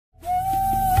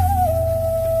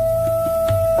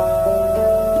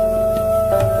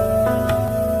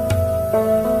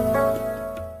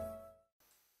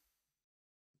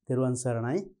Terawan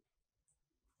Saranai.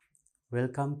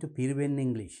 Welcome to Piriven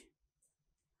English.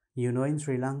 You know, in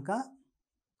Sri Lanka,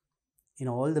 in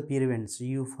all the Pirivens,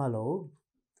 you follow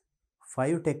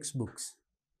 5 textbooks.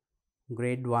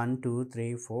 Grade 1, 2,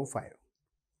 3, 4, 5.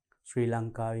 Sri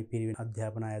Lanka Piriven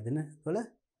Adhyapana Yadana Kola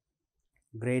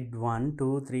Grade 1,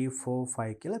 2, 3, 4,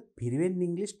 5 Kila Piriven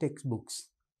English textbooks.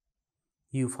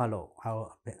 You follow how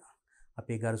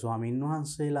අපේ ගරු ස්වාමීන්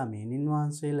වහන්සේලා මේනින්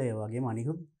වහන්සේලා ඒ වගේම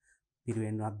අනිකුත්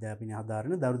පිරිවෙන් අධ්‍යාපනය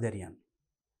ආධාරණ දරුදැරියන්.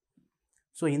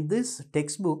 So in these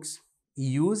textbooks,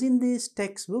 using these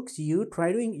textbooks, you try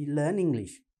to learn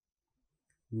English.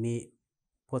 මේ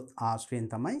පොත් ආශ්‍රයෙන්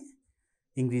තමයි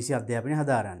ඉංග්‍රීසි අධ්‍යාපනය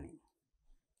හදාරන්නේ.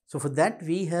 So for that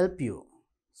we help you.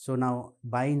 So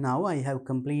by now I have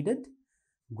completed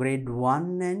grade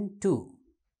 1 and 2.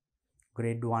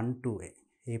 Grade 1, 2.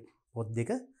 ඒ පොත්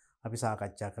දෙක අපි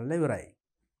සාකච්ඡා කරලා ඉවරයි.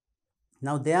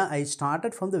 Now there I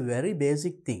started from the very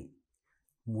basic thing.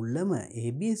 මුල්ලම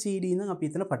ABCD ඉඳන් අපි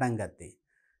එතන පටන් ගත්තේ.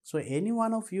 So any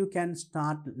one of you can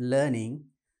start learning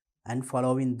and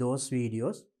following those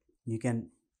videos. You can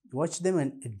watch them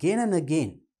again and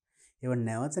again. ඒව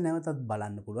නැවත නැවතත්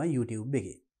බලන්න පුළුවන් YouTube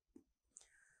එකේ.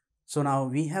 So now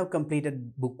we have completed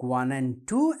book 1 and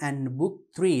 2 and book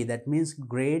 3. That means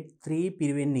grade 3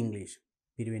 Piriven English.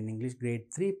 Piriven English grade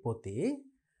 3 පොතේ.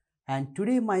 And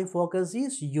today my focus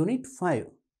is unit 5.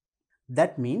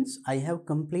 That means I have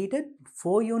completed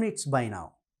 4 units by now.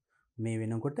 මේ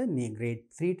වෙනකොට මේ grade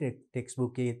 3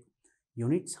 textbook එකේ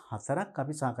units 4ක්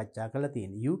අපි සාකච්ඡා කරලා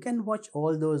තියෙනවා. You can watch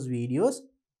all those videos.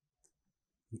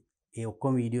 ඒ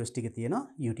ඔක්කොම videos ටික තියෙනවා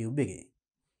YouTube එකේ.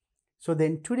 So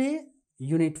then today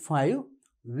unit 5,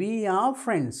 we are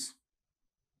friends.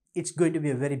 It's going to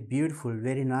be a very beautiful,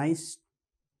 very nice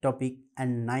topic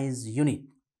and nice unit.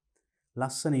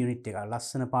 ලස්සන යුනිට් එකක්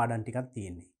ලස්සන පාඩම් ටිකක්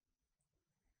තියෙන්නේ.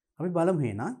 අපි බලමු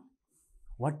එහෙනම්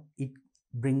what it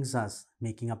brings us,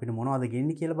 making අපිට මොනවද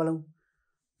ගෙන්නේ කියලා බලමු.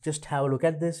 Just have a look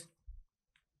at this.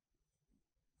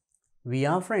 We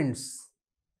are friends.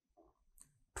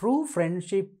 True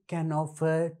friendship can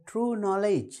offer true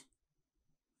knowledge.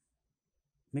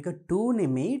 මේක true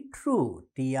නෙමෙයි true.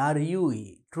 T-R-U-E.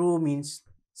 True means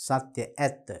සත්‍ය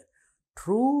ඇත්ත.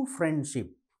 True friendship.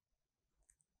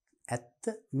 ඇත්ත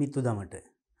මිතුදමට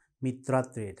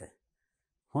මිත්‍රත්වයට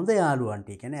හොඳ යාළුවන්ට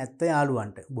කියන්නේ ඇත්ත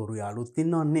යාළුවන්ට බොරු යාළුවොත්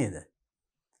ඉන්නව නේද?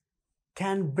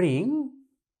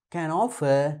 can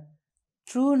offer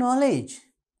true knowledge.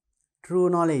 True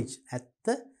knowledge ඇත්ත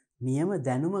නියම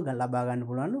දැනුම ලබා ගන්න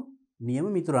පුළුවන් නියම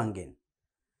මිතුරන්ගෙන්.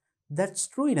 That's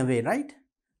true in a way, right?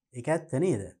 ඒක ඇත්ත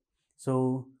නේද? So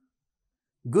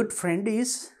good friend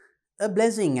is a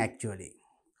blessing actually.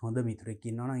 හොඳ මිතුරෙක්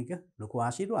ඉන්නවා නම් ඒක ලොකු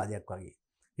ආශිර්වාදයක් වගේ.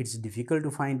 It's difficult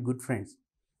to find good friends.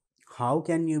 How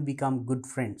can you become good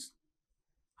friends?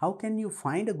 How can you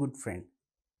find a good friend?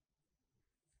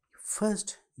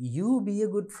 First, you be a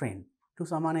good friend to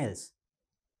someone else.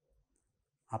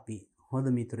 අපි හොඳ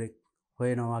මිතුරෙක්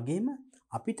හොයනවා වගේම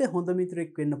අපිට හොඳ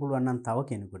මිතුරෙක් වෙන්න පුළුවන් නම් තව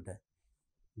කෙනෙකුට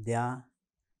there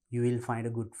you will find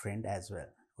a good friend as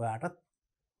well. ඔයාටත්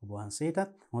ඔබ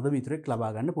වහන්සේටත් හොඳ මිතුරෙක්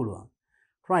ලබා ගන්න පුළුවන්.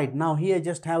 Right, now here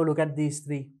just have a look at these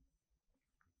 3.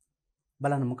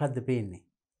 බලන්න මොකද්ද පේන්නේ?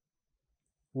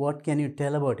 What can you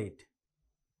tell about it?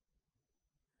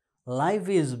 Life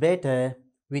is better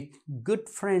with good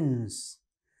friends.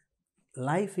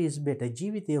 Life is better.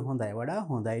 ජීවිතය හොඳයි වඩා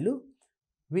හොඳයිලු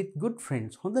with good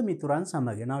friends. හොඳ මිතුරන්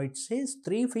සමග. Now it says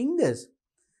 3 fingers.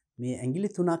 මේ ඇඟිලි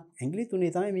 3ක් ඇඟිලි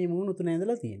 3 තමයි මේ මූණු 3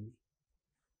 ඇඳලා තියෙන්නේ.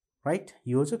 Right?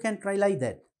 You also can try like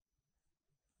that.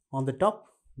 On the top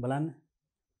බලන්න.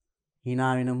 hina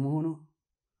වෙන මූණු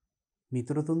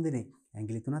මිතුරු 3 දෙනෙක්.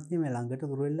 ඇඟිලි 3ක් නෙමෙයි ළඟට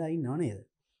දුර වෙලා ඉන්නව නේද?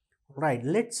 Right,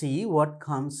 let's see what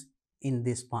comes in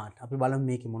this part. අපි බලමු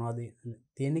මේකේ මොනවද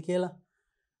තියෙන්නේ කියලා.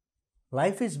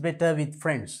 Life is better with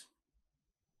friends.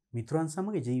 මිතුරන්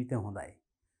සමග ජීවිතය හොඳයි.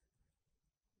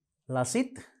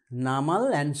 Lasit, Namal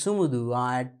and Sumudu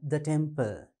are at the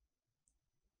temple.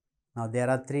 Now there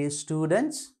are 3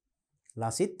 students.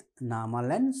 Lasit,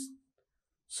 Namal and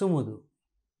Sumudu.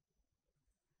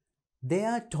 They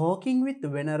are talking with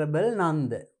Venerable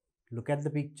Nanda. Look at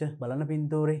the picture. බලන්න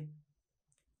පින්තූරේ.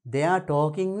 They are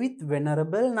talking with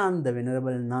Venerable Nanda.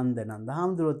 Venerable Nanda. Nanda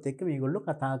හාමුදුරුවොත් එක්ක මේගොල්ලෝ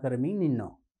කතා කරමින්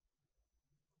ඉන්නවා.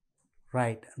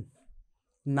 Right.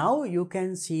 Now you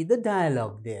can see the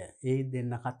dialogue there. ඒ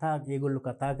දෙන්න ඒගොල්ලෝ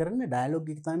කතා කරන dialogue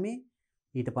එක තමයි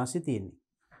ඊට පස්සේ තියෙන්නේ.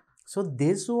 So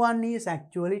this one is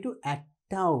actually to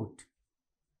act out.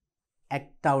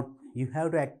 Act out. You have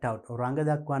to act out. රංග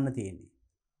දක්වන්න තියෙන්නේ.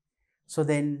 So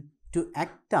then to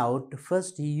act out,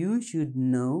 first you should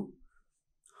know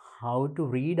how to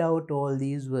read out all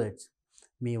these words.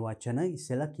 මේ වචන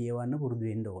ඉස්සෙල්ලා කියවන්න පුරුදු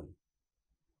වෙන්න ඕනේ.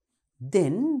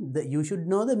 then you should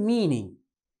know the meaning.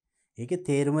 ඒකේ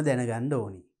තේරුම දැනගන්න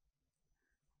ඕනි.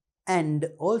 And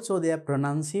also their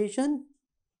pronunciation,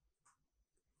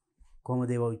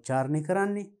 කොහොමද ඒවා උච්චාරණය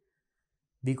කරන්නේ?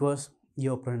 Because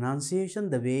your pronunciation,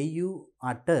 the way you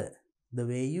utter, the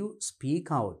way you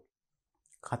speak out,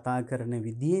 කතා කරන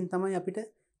විදියෙන් තමයි අපිට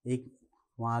ඒ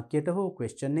වාක්‍යයට හෝ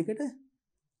question එකට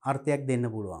අර්ථයක් දෙන්න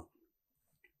පුළුවන්.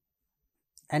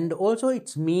 And also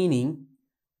its meaning,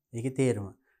 ඒකේ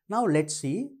තේරුම. Now let's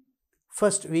see.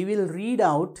 First we will read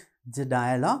out the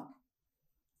dialogue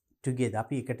together.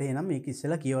 අපි එකට එනම් මේක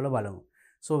ඉස්සෙල්ලා කියවලා බලමු.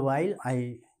 So while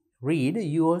I read,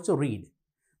 you also read.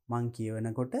 මං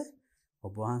කියවනකොට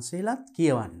ඔබ වහන්සේලාත්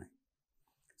කියවන්න.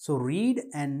 So read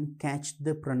and catch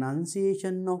the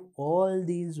pronunciation of all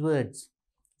these words.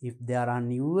 If there are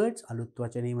new words, අලුත්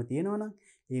වචනේම තියෙනවා නම්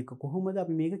ඒක කොහොමද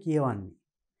අපි මේක කියවන්නේ?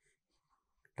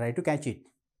 Try to catch it.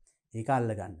 ඒක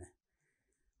අල්ලගන්න.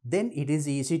 Then it is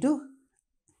easy to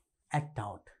act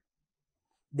out.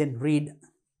 Then read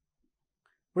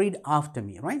after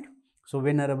me, right? So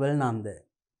Venerable Nanda.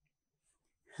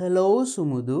 Hello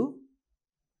Sumudu.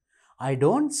 I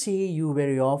don't see you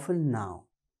very often now.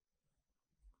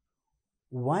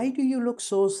 Why do you look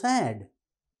so sad?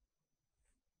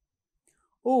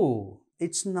 Oh,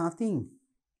 it's nothing.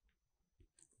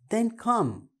 Then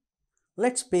come,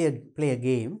 let's play a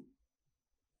game.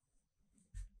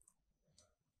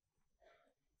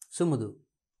 Sumudu.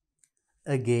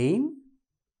 A game?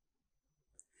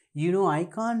 You know I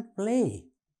can't play.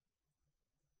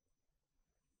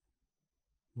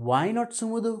 Why not,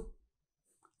 Sumudu?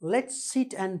 Let's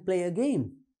sit and play a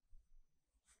game.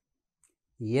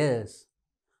 Yes,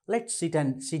 let's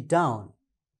sit down.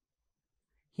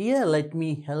 Here, let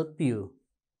me help you.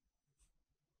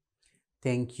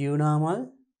 Thank you, Namal.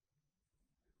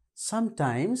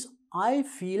 Sometimes I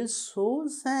feel so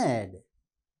sad.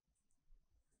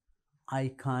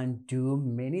 I can't do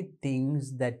many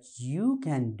things that you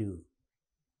can do.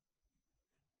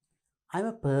 I'm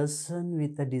a person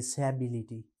with a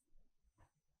disability.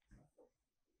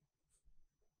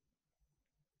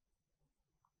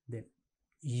 Then,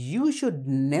 you should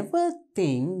never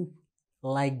think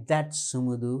like that,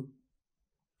 Sumudu.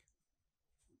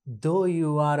 Though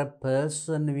you are a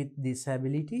person with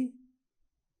disability,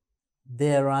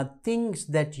 there are things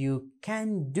that you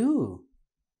can do.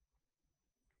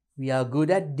 We are good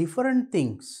at different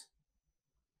things.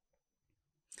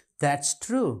 That's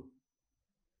true.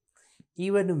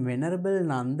 Even Venerable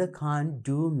Nanda can't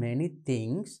do many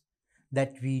things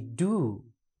that we do,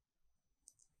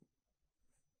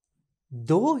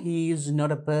 though he is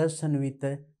not a person with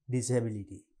a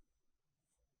disability.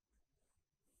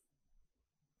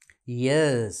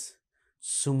 Yes,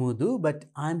 Sumudu, but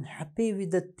I'm happy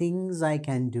with the things I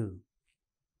can do.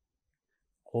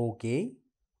 Okay,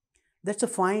 that's a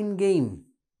fine game.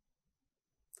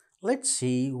 Let's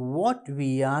see what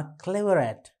we are clever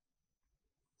at.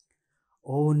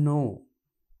 Oh no,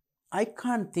 I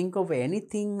can't think of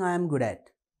anything I am good at.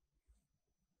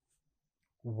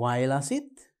 Why, Lasit?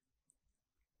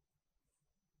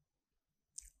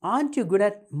 Aren't you good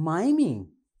at miming?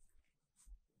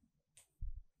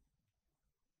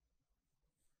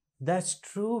 That's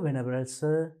true, Venerable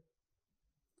Sir.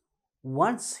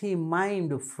 Once he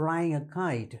mimed flying a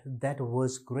kite. That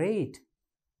was great.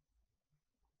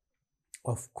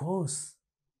 Of course.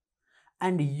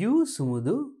 And you,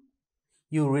 Sumudu,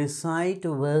 you recite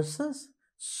verses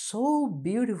so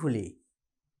beautifully.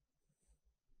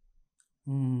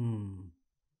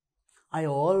 I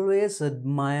always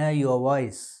admire your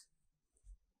voice.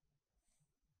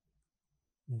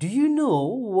 Do you know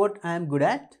what I am good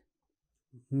at?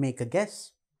 Make a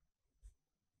guess.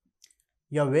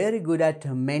 You're very good at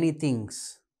many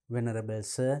things, Venerable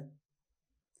Sir.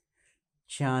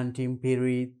 Chanting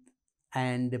Piriven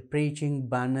and preaching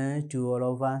Bana to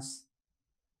all of us.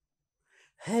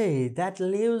 Hey, that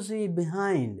leaves me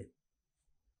behind.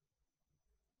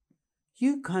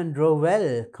 You can draw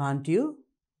well, can't you?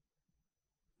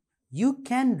 You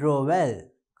can draw well,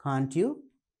 can't you?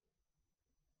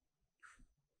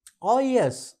 Oh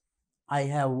yes, I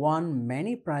have won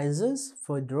many prizes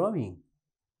for drawing.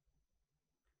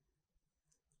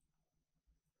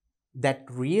 That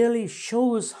really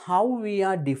shows how we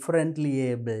are differently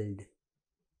abled.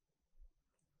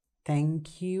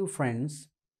 Thank you, friends.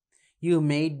 You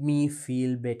made me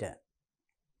feel better.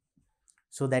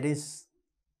 So that is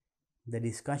the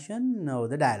discussion or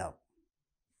the dialogue.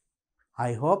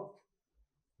 I hope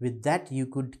with that you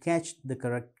could catch the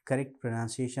correct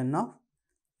pronunciation of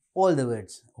all the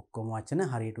words. ඔක්කොම වචන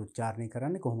හරියට උච්චාරණය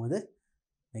කරන්න කොහොමද?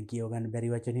 දැන් කියව ගන්න බැරි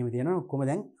වචන හිම තියෙනවා ඔක්කොම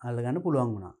දැන් අල්ල ගන්න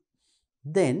පුළුවන් වුණා.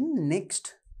 Then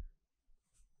next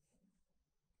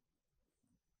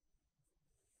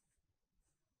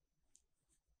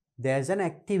there's an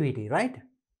activity, right?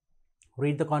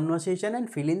 Read the conversation and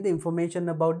fill in the information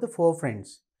about the 4 friends.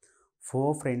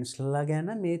 4 friends ලා ගැන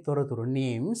මේ තොරතුරු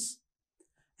names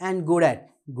and good at.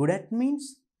 Good at means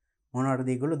මොනවටද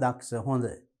ඒගොල්ලෝ දක්ෂ හොඳ,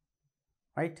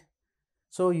 right?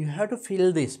 So you have to fill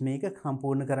this, මේක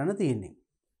සම්පූර්ණ කරන්න තියෙන්නේ,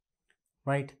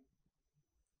 right?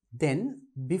 Then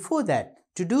before that,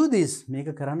 to do this, මේක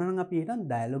කරන්න නම් අපි හිතන්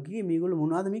dialogue එකේ මේගොල්ලෝ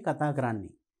මොනවද මේ කතා කරන්නේ,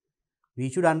 we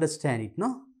should understand it, no?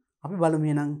 අපි බලමු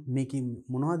එහෙනම් මේකේ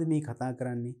මොනවද මේ කතා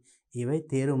කරන්නේ, ඒවයි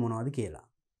තේරුම මොනවද කියලා.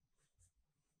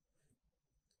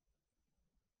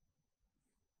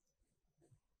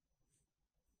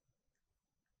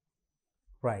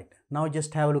 Right, now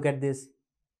just have a look at this.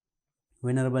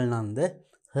 Venerable Nanda,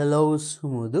 hello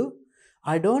Sumudu,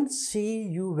 I don't see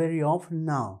you very often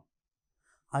now.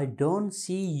 I don't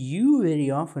see you very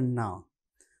often now.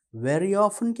 Very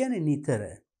often කියන්නේ නිතර.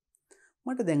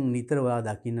 මට දැන් නිතර ඔයා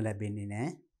දකින්න ලැබෙන්නේ නෑ.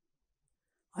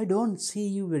 I don't see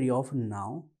you very often now.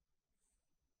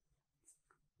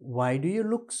 Why do you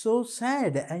look so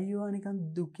sad? අයියෝ නිකන්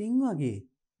දුකින් වගේ.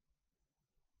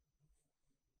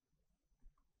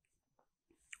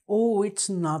 Oh, it's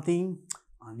nothing.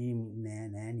 අනේ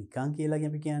නෑ නිකන් කියලා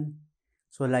අපි කියන්නේ.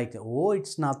 So like, oh,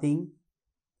 it's nothing.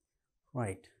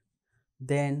 Right.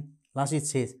 Then last it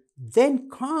says, then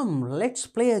come, let's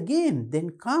play a game. Then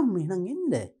come, එහෙනම්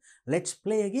එන්න. Let's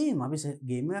play a game. අපි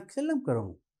game එකක් සෙල්ලම්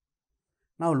කරමු.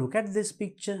 Now look at this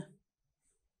picture.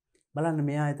 බලන්න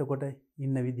මෙයා එතකොට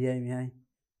ඉන්න විදියයි මෙයයි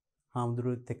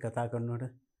හාමුදුරුවොත් එක්ක කතා කරනකොට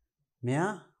මෙයා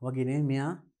වගේ නේ මෙයා.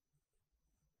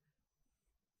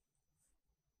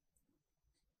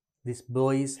 This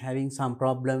boy is having some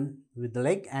problem with the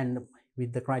leg and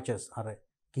with the crutches. අර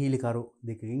කීලිකරු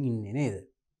දෙකකින් ඉන්නේ නේද?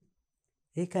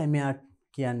 ඒකයි මෙයා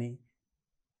කියන්නේ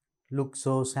look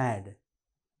so sad.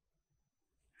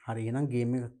 හරි එහෙනම්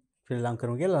ගේම් එක ශ්‍රී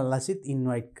කරමු කියලා ලසිත්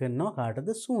ඉන්වයිට් කරනවා කාටද?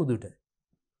 සුමුදුට.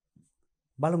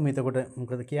 බලමු එතකොට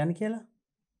මොකද කියන්නේ කියලා.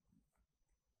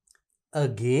 A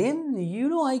game? You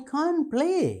know I can't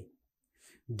play.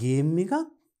 Game එකක්?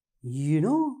 You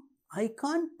know I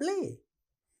can't play.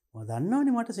 ඔයා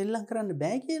දන්නවනේ මට සෙල්ලම් කරන්න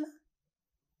බෑ කියලා.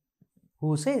 Who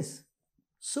says?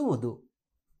 Sumudu.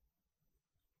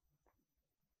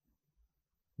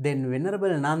 Then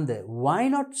Venerable Nanda, why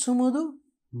not Sumudu?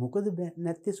 මොකද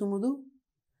නැත්තේ සුමුදු?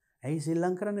 ඇයි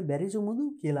සෙල්ලම් කරන්න බැරි සුමුදු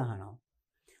කියලා අහනවා.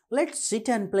 Let's sit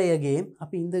and play a game.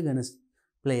 අපි ඉඳගෙන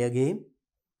play a game.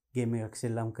 Game එකක්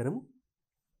සෙල්ලම් කරමු.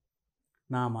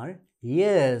 Namal,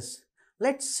 yes.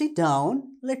 Let's sit down.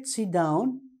 Let's sit down.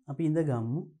 අපි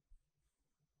ඉඳගමු.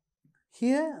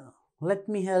 Here, let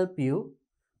me help you.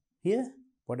 Here,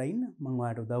 පොඩ ඉන්න මම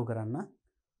ඔයාලට උදව් කරන්න.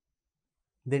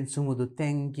 Then Sumudu,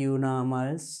 thank you Namal.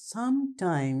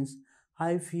 Sometimes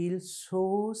I feel so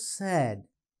sad.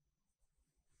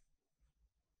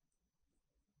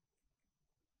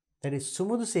 That is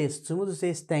Sumudu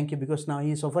says thank you because now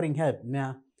he is offering help.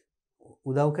 මෙයා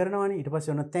උදව් කරනවානේ. ඊට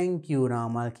පස්සේ ඔන්න thank you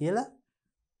Namal කියලා.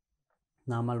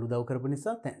 Namal උදව් කරපු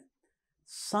නිසා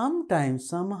sometimes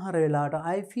සමහර වෙලාවට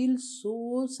I feel so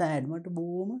sad. මට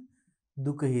බොහොම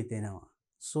දුක හිතෙනවා.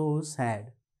 So sad.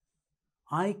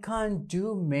 I can't do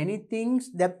many things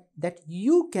that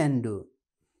you can do.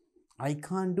 I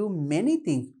can't do many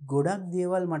things. ගොඩක්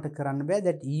දේවල් මට කරන්න බෑ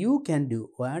that you can do.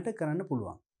 ඔයාට කරන්න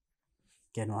පුළුවන්.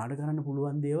 කියන්නේ ඔයාට කරන්න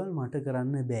පුළුවන් දේවල් මට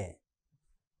කරන්න බෑ.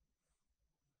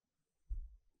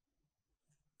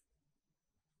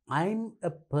 I'm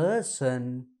a person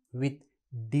with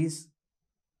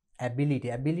disability.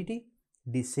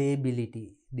 Disability.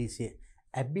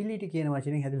 Ability කියන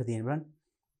වචනේ හැදලා තියෙන බලන්න.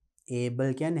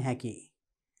 able කියන්නේ හැකි.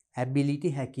 Ability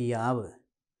හැකියාව.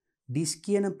 Dis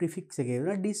කියන prefix එකේ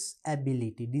වෙන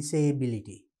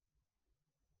disability.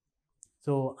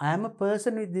 So I am a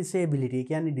person with disability.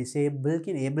 කියන්නේ disable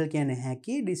කියන්නේ able කියන්නේ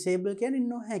හැකි, disable කියන්නේ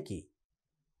නොහැකි.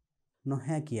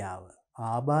 නොහැකියාව.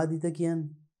 ආබාධිත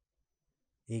කියන්නේ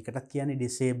ඒකටත් කියන්නේ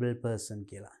disabled person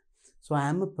කියලා. So I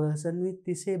am a person with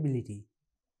disability.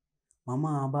 මම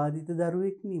ආබාධිත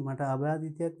දරුවෙක් නේ. මට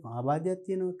ආබාධයක්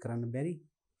තියෙනවා කරන්න බැරි.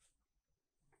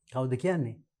 කවුද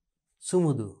කියන්නේ?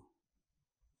 සුමුදු.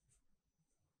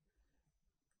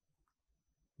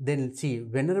 Then see,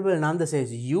 Venerable Nanda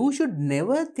says, you should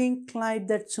never think like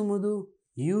that, Sumudu.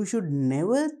 You should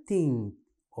never think.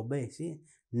 Obey, see?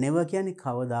 Never කියන්නේ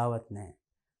කවදාවත් නැහැ.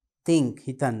 Think,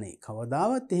 හිතන්නේ.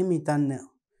 කවදාවත් එහෙම හිතන්න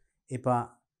එපා.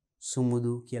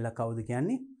 සුමුදු කියලා කවුද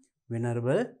කියන්නේ?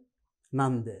 Venerable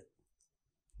Nanda.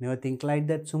 Never think like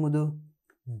that, Sumudu.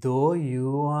 Though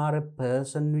you are a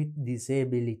person with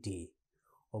disability.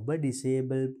 ඔබ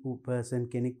disabled person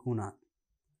කෙනෙක් වුණත්.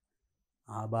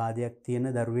 ආබාධයක් තියෙන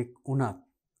දරුවෙක් වුණත්.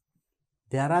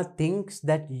 There are things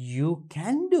that you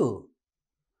can do.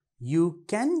 You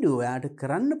can do. එයාට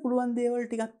කරන්න පුළුවන් දේවල්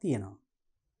ටිකක් තියෙනවා.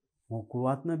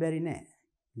 මොකුවත්ම බැරි නෑ.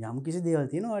 යම් කිසි දේවල්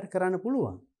තියෙනවා ඔයාට කරන්න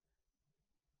පුළුවන්.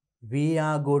 We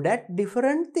are good at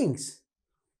different things.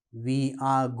 We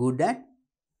are good at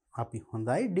අපි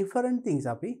හොඳයි different things.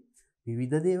 අපි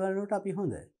විවිධ දේවල් වලට අපි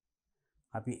හොඳයි.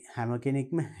 අපි හැම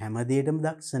කෙනෙක්ම හැම දෙයකටම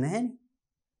දක්ෂ නැහැනේ.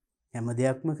 හැම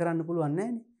දෙයක්ම කරන්න පුළුවන්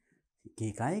නැහැනේ.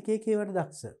 එක අය එක ඒවට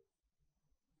දක්ෂ.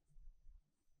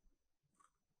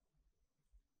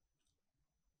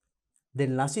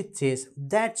 Then Lasit says,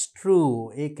 that's true.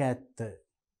 ඒක ඇත්ත.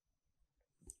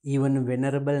 Even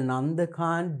Venerable Nanda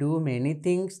can't do many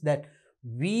things that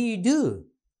we do.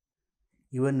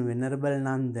 Even Venerable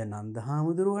Nanda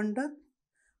හාමුදුරුවන්ටත්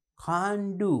can't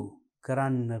do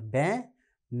කරන්න බෑ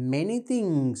many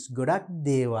things ගොඩක්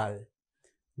දේවල්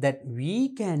that we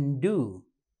can do.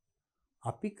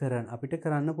 අපිට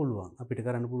කරන්න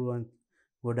පුළුවන්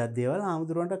ගොඩක් දේවල්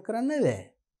හාමුදුරුවන්ට කරන්න බෑ.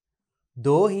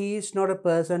 Though he is not a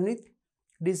person with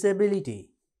disability.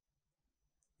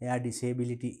 එයා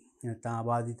disability නැත්නම්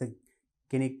අබාධිත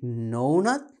කෙනෙක්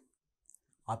නොවුනත්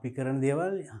අපි කරන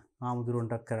දේවල්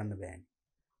හාමුදුරුවන්ට කරන්න බෑනේ.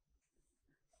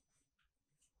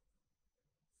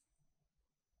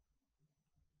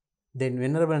 Then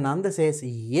Venerable Nanda says,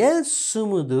 yes,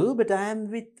 Sumudu, but I am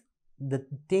with the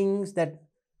things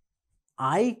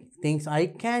I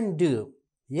can do.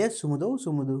 Yes,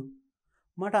 Sumudu.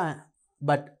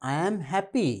 But I am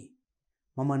happy.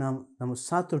 Mama namu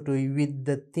satutui with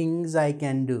the things I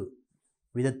can do.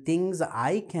 With the things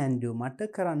I can do. Mata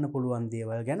karanna puluwan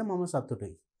දේවල් ගැන මම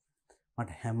සතුටුයි. මට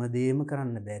හැමදේම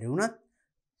කරන්න බැරි වුණත්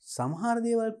සමහර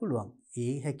දේවල් පුළුවන්. ඒ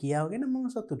හැකියාව ගැන මම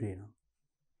සතුටු වෙනවා.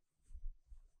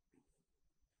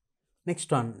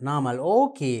 Next one, Namal.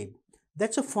 Okay,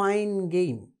 that's a fine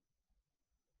game.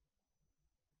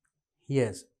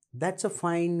 Yes, that's a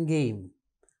fine game.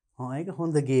 ඒක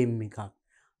හොඳ game එකක්.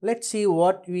 Let's see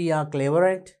what we are clever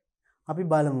at. අපි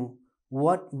බලමු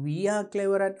what we are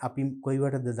clever at. අපි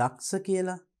කොයිවටද දක්ෂ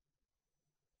කියලා.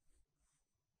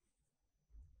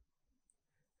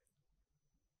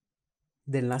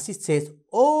 Then Lasit says,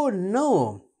 oh no,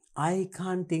 I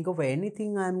can't think of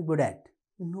anything I'm good at.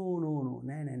 No,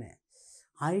 නෑ.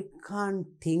 I can't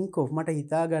think of මට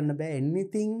හිතා ගන්න බෑ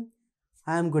anything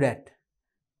I am good at.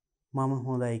 මම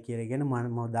හොඳයි කියලා කියන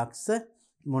මම දක්ෂ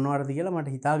මොනවටද කියලා මට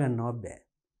හිතා ගන්නවත් බෑ.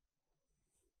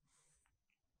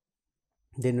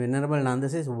 Then Venerable Nanda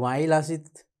says, why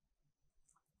Lasit?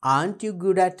 Aren't you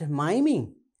good at miming?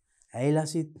 Hey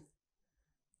Lasit,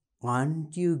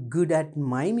 aren't you good at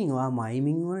miming? වා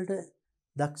miming වලට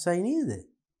දක්ෂයි නේද?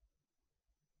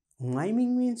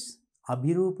 Miming means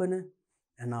අභිරූපන.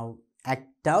 And now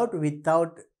act out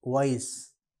without voice.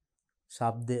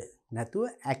 ශබ්ද නැතුව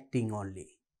acting only.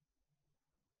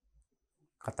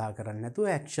 කතා කරන්නේ නැතුව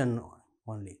action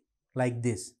only. Like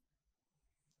this.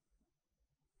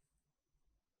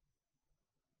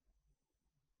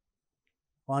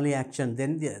 Only action.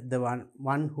 Then the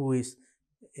one who is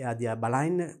එයා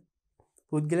බලයින්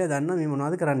පුද්ගලයා දන්නා මේ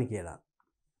මොනවද කරන්න කියලා.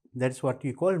 That's what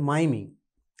we call miming.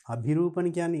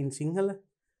 අභිරූපණ කියන්නේ in Sinhala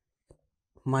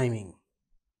miming.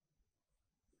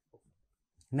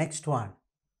 Next one.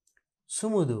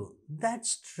 Sumudu.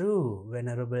 That's true,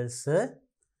 Venerable Sir.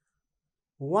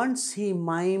 Once he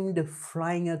mimed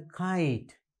flying a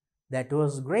kite. That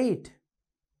was great.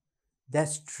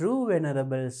 That's true,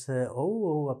 Venerable Sir.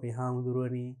 Oh, අපි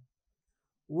හාමුදුරුවනේ.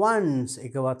 Once,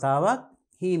 එක වතාවක්,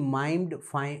 he mimed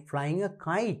flying a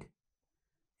kite.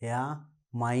 එයා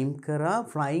mime කරා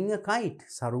flying a kite.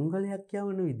 සරුංගලයක්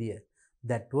යවන විදිය.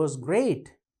 That was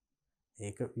great.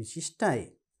 ඒක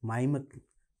විශිෂ්ටයි. mime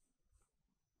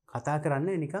කතා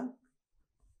කරන්නේ නිකන්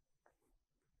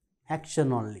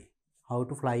action only. How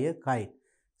to fly a kite.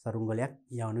 සරුංගලයක්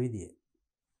යවන විදිය.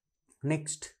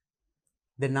 Next.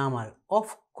 The Namal.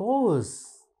 Of course.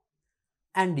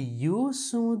 And you,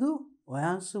 Sumudu?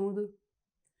 ඔයා Sumudu?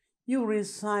 You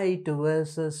recite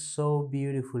verses so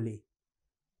beautifully.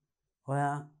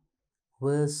 ඔයා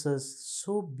verses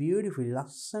so beautifully.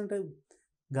 ලස්සනට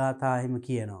ගාථා එහෙම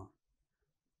කියනවා.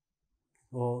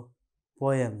 Or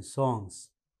poems, songs.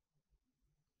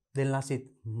 Then Lasit.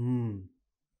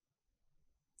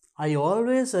 I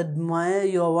always admire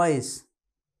your voice.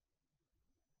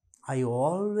 I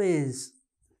always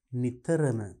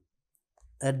නිතරම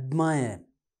admire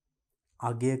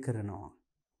අගය කරනවා.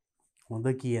 හොඳ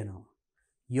කියනවා.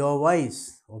 Your voice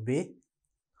ඔබේ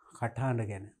කටහඬ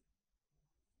ගැන.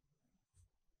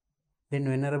 Then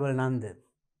Venerable Nanda.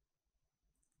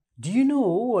 Do you know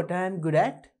what I am good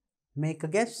at? Make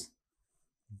a guess.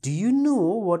 Do you know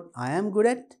what I am good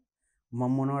at?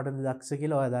 මම මොනවටද දක්ෂ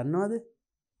කියලා ඔයා දන්නවද?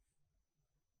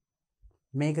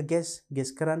 Make a guess.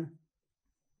 Guess කරන්න.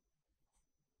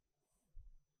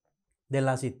 Then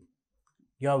Lasit,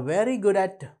 you are very good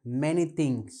at many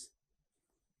things.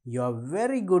 You are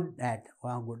very good at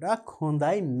ගොඩක්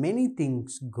හොඳයි many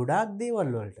things ගොඩක්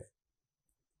දේවල් වලට.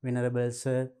 Venerable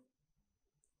sir,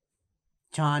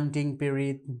 chanting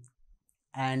Pirit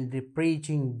and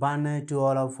preaching Bana to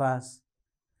all of us.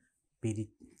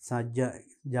 Pirit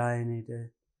Sajjayanita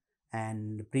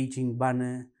and preaching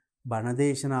Bana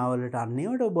දේශනාවලට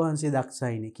අන්නේවට ඔබ වහන්සේ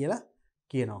දක්ෂයිනේ කියලා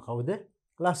කියනවා. කවුද?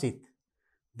 Lasit.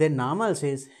 Then Namal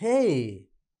says, hey,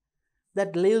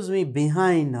 that leaves me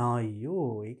behind.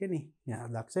 අයියෝ ඒකනේ.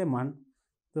 දක්ෂයි මන්.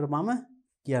 ඒතර මම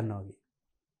කියනවා වගේ.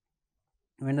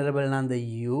 Venerable Nanda,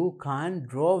 you can't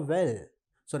draw well.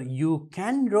 Sorry, you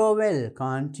can draw well,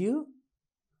 can't you?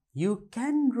 You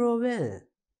can draw well.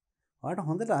 ඔයාට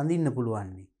හොඳට අඳින්න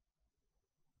පුළුවන්නේ.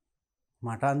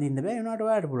 මට අඳින්න බෑ උනාට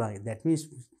ඔයාට පුළුවන්. That means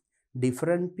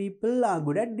different people are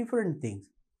good at different things.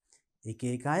 එක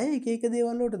එක අය එක එක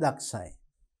දේවල් වලට දක්ෂයි.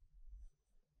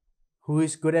 Who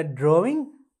is good at drawing?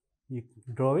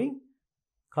 Drawing?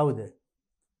 කවුද?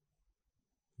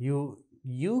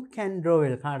 You can draw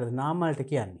well. කාටද? නාමල්ට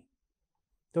කියන්නේ.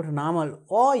 එතකොට Namal,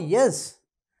 oh yes,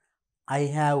 I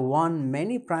have won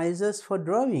many prizes for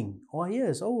drawing. Oh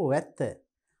yes, oh ඇත්ත.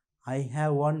 I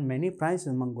have won many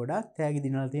prizes. මම ගොඩක් තෑගි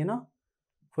දිනලා තියෙනවා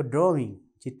for drawing.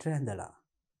 චිත්‍ර ඇඳලා.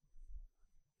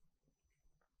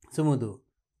 සුමුදු.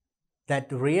 That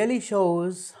really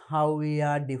shows how we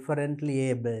are differently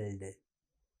abled.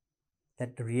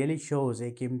 That really shows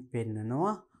එකෙන්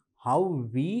පෙන්නනවා how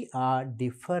we are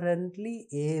differently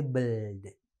abled.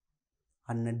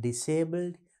 අන්න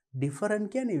disabled, different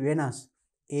කියන්නේ වෙනස්.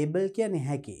 able කියන්නේ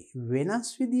හැකි. වෙනස්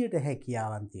විදියට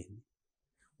හැකියාවන් තියෙනවා.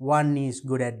 One is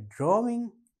good at drawing,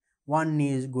 one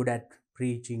is good at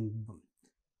preaching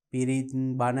Pirit,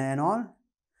 Bana and all.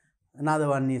 Another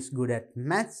one is good at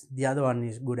maths, the other one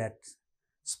is good at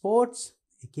sports.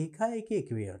 එක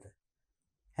විදියට.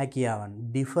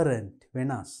 හැකියාවන් different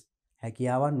වෙනස්.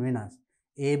 හැකියාවන් වෙනස්.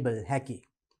 able හැකි.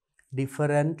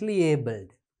 Differently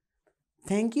abled.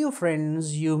 Thank you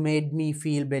friends, you made me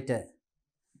feel better.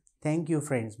 Thank you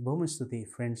friends. බොහොම ස්තුතියි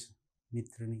friends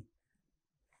මිත්‍රනි.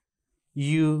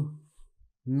 You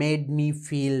made me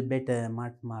feel better.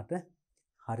 මට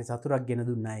හරි සතුටක් ගෙන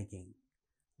දුන්නා එකෙන්.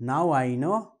 Now I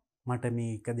know මට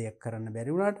මේක දෙයක් කරන්න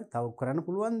බැරි වුණාට තව කරන්න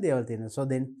පුළුවන් දේවල් තියෙනවා. So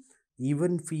then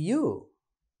even for you,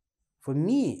 for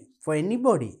me, for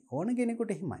anybody, ඕන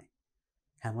කෙනෙකුට එහෙමයි.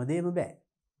 හැමදේම බෑ.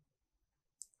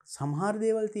 සමහර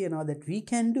දේවල් තියෙනවා that we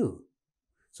can do.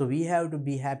 So we have to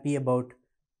be happy about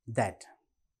that.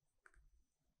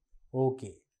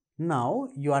 Okay. Now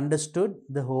you understood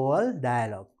the whole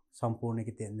dialogue. සම්පූර්ණ එක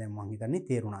දැන් මම හිතන්නේ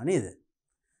තේරුණා නේද?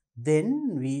 Then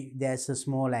there's a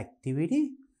small activity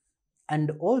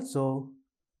and also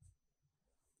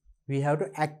we have to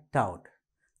act out.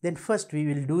 Then first we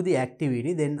will do the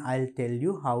activity, then I'll tell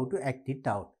you how to act it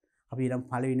out. අපි ඊළඟ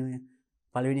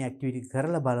පළවෙනි activity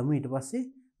කරලා බලමු, ඊට පස්සේ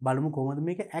බලමු කොහොමද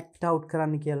මේක act out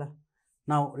කරන්න කියලා.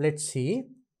 Now let's see.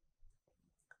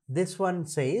 This one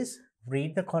says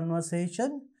read the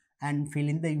conversation and fill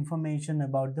in the information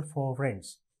about the four friends.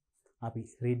 අපි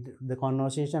read the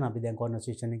conversation, අපි දැන්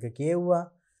conversation එක කියවුවා.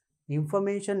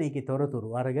 Information එකේ තොරතුරු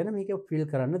අරගෙන මේක fill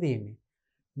කරන්න තියෙන්නේ.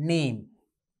 Name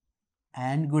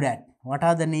and good at. What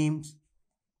are the names?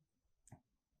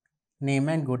 Name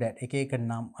and good at. එක එක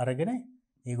නම් අරගෙන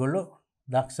ඒගොල්ලෝ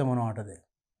දක්ෂ මොනවටද?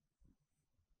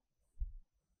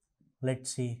 Let's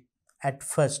see. At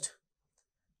first.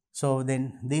 So then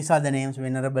these are the names: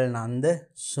 Venerable Nanda,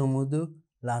 Sumudu,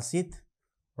 Lasit.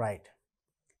 Right.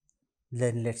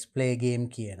 Then let's play a game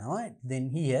here now. Right? Then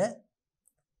here,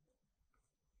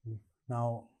 now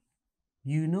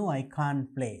you know I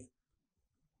can't play.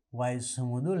 Why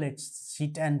Sumudu? Let's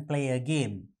sit and play a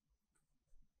game.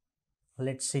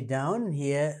 Let's sit down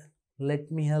here.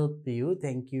 Let me help you.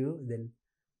 Thank you. Then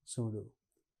Sumudu.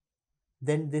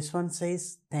 Then this one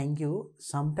says, thank you.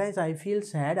 Sometimes I feel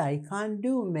sad. I can't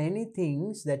do many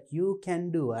things that you can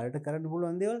do. අරට කරන්න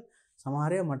පුළුවන් දේවල්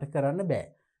සමහර ඒවා මට කරන්න බෑ.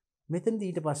 මෙතනදී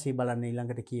ඊට පස්සේ බලන්න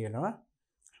ඊළඟට කියනවා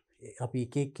අපි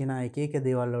එක එක්කෙනා එක එක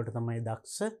දේවල් වලට තමයි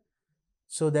දක්ෂ.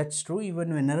 So that's true.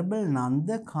 Even Venerable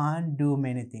Nanda can't do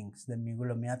many things. දැන්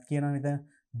මේගොල්ලෝ මෙයාත් කියනවා මෙතන,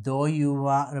 though you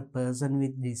are a person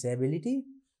with disability,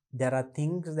 there are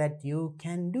things that you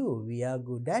can do. We are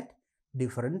good at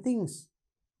different things.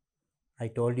 I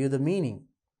told you the meaning.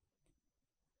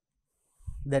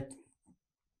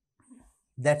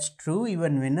 That's true.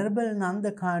 Even Venerable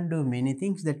Nanda can't do many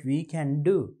things that we can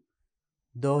do,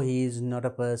 though he is not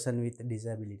a person with a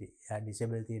disability.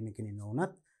 Disability in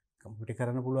නොවුනත් computer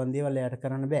කරන්න පුළුවන් දේවල් එයාට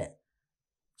කරන්න බෑ.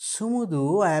 Sumudu,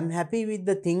 I am happy with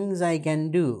the things I can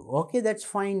do. Okay, that's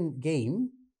fine game.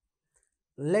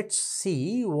 let's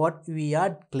see what we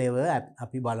are clever at.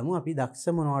 අපි බලමු අපි දක්ෂ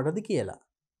මොනවටද කියලා.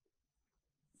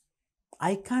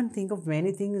 I can't think of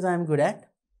many things I'm good at.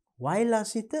 Why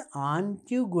Lasita,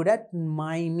 aren't you good at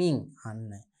miming?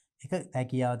 අන්න එක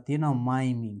හැකියාවක් තියෙනවා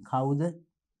miming. කවුද?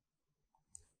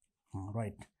 All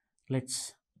right. Let's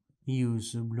use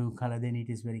blue color, then it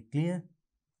is very clear.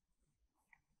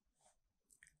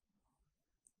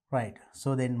 Right.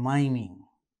 So then miming.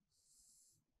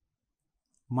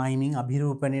 Miming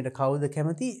අභිරූපණයට කවුද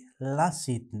කැමති?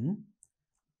 Lasit.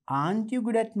 Aren't you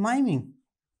good at miming?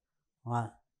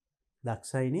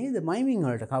 දක්ෂයි නේද miming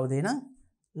වලට? කවුද එහෙනම්?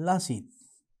 Lasit.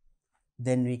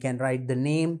 Then we can write the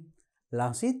name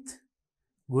Lasit,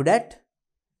 good at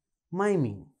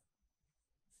miming.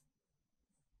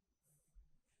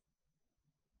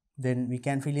 Then we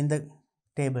can fill in the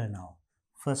table now.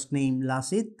 First name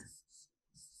Lasit.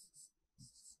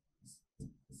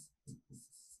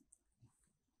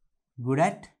 Good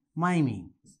at miming.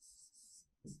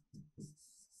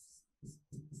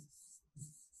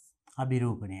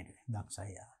 අභිරූපණයට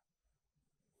දක්ෂයි.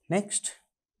 Next.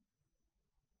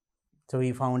 So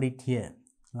we found it here.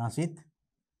 Lasit,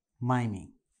 miming.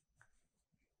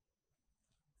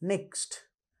 Next.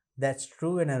 That's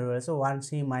true and error. So once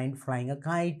he mind flying a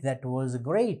kite, that was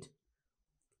great.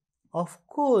 Of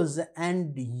course.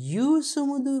 And you,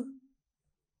 Sumudu?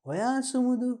 Oya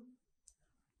Sumudu?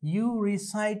 You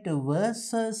recite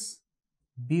verses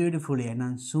beautifully.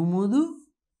 And Sumudu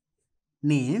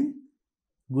name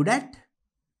good at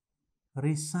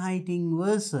reciting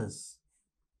verses.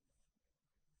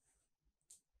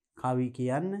 කවි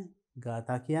කියන්න,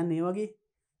 ගාථා කියන්න ඒ වගේ.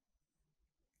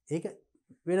 ඒක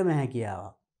වෙනම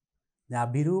හැකියාවක්. දැන්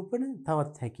අභිරූපණ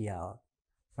තවත් හැකියාවක්.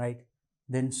 Right?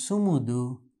 Then Sumudu,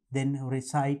 then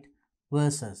recite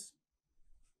verses.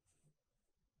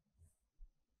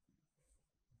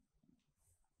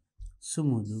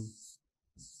 Sumudu.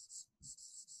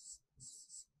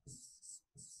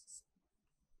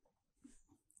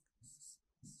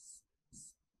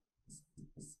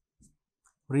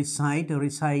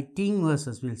 Reciting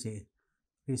verses, we'll say.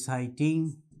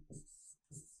 Reciting.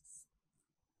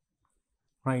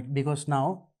 Right, because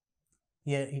now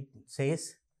here it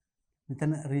says,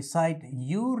 recite,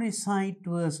 you recite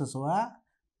verses.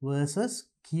 Verses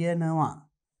කියනවා.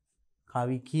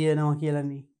 කවි කියනවා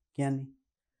කියලානේ කියන්නේ.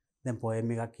 දැන්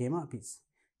poem එකක් කියම අපි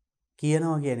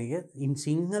කියනවා කියන එක in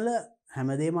සිංහල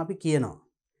හැමදේම අපි කියනවා.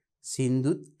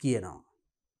 සින්දුත් කියනවා.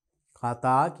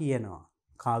 කතා කියනවා.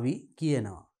 කවි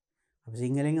කියනවා. අපි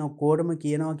සිංහලෙන් ඔක්කොටම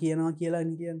කියනවා කියලා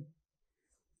කියන්නේ.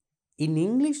 In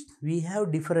English we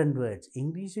have different words.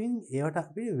 English in ඒවට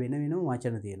අපි වෙන වෙනම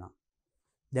වචන තියෙනවා.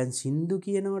 දැන් සින්දු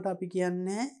කියනවට අපි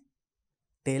කියන්නේ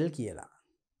tell කියලා.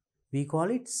 We call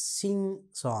it sing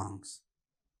songs.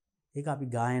 ඒක අපි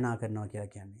ගායනා කරනවා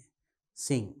කියලා කියන්නේ.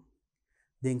 Sing.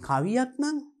 Then කවියක්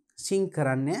නම් sing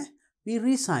කරන්නේ we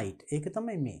recite. ඒක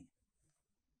තමයි මේ.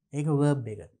 ඒක verb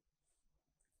එක.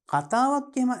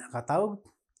 කතාවක් එහෙම කතාව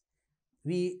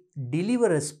we deliver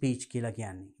a speech කියලා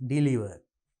කියන්නේ. Deliver.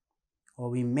 Or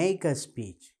we make a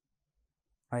speech.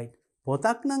 Right?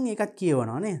 පොතක් නම් එකක්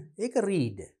කියවනවා නේ. ඒක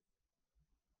read.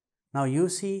 Now you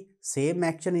see same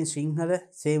action in Sinhala,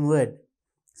 same word.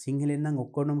 සිංහලෙන් නම්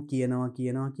ඔක්කොම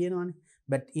කියනවානේ.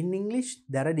 But in English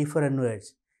there are different words.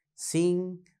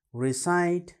 Sing,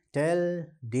 recite, tell,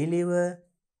 deliver,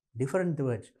 different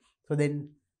words. So then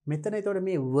මෙතන එතකොට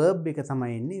මේ verb එක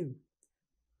තමයි එන්නේ.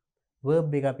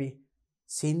 verb එක අපි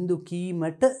සින්දු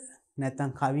කීමට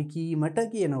නැත්නම් කවි කීමට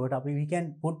කියනකොට අපි we can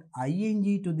put ing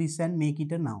to this and make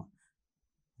it a noun.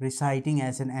 Reciting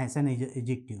as an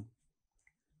adjective.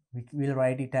 We will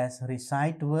write it as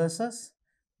recite verses.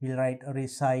 We'll write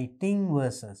reciting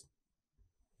verses.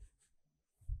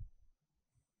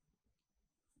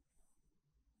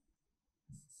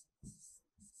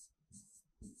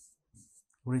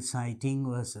 Reciting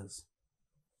verses.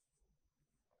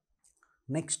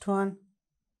 Next one.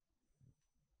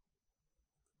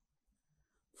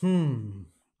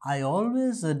 I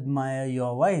always admire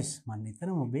your voice. Man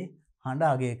නිතරම ඔබේ හඬ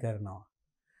අගය කරනවා.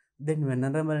 Then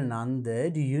Venerable Nanda,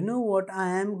 do you know what I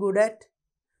am good at?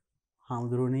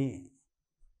 හාමුදුරුවනේ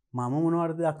මම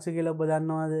මොනවටද දක්ෂ කියලා ඔබ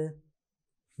දන්නවද?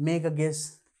 මේක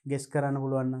guess කරන්න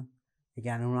පුළුවන් නම් ඒ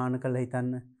කියන්නේ උනාන කරලා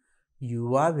හිතන්න.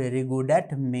 You are very good at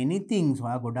many things.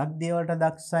 ඔයා ගොඩක් දේවල්ට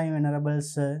දක්ෂයි Venerable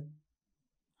sir.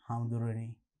 හාමුදුරුවනේ.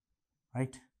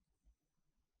 Right?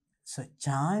 So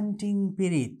chanting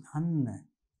පිරිත් අන්න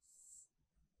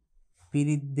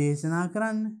පිරිත් දේශනා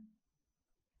කරන්න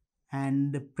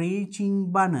and preaching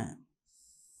බණ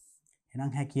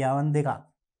එහෙනම් හැකියාවන් දෙකක්.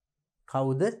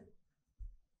 කවුද?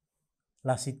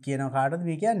 ලසිත් කියනවා කාටද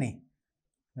මේ කියන්නේ?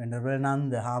 Venerable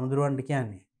Nanda හාමුදුරුවන්ට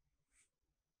කියන්නේ.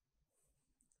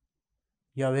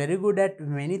 You are very good at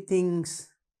many things,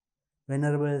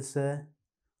 Venerable sir.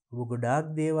 ඔබ ගොඩාක්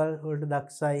දේවල් වලට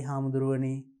දක්ෂයි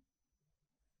හාමුදුරුවනේ.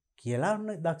 කියලා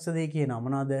දක්ෂ දේ කියනවා.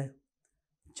 මොනවද?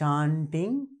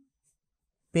 Chanting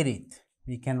Pirit.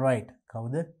 We can write.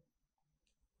 කවුද?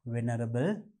 Venerable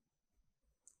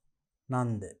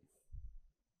Nanda.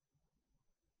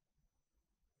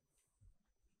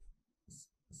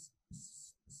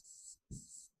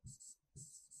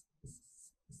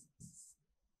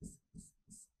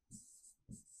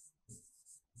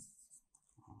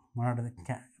 මොනවටද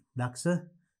දක්ෂ?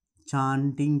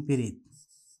 Chanting Pirit.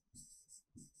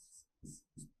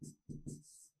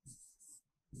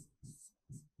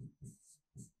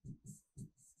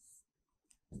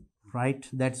 Right,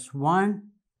 that's one.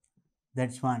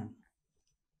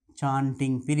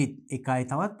 Chanting Pirit. එකයි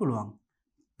තවත් පුළුවන්.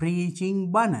 Preaching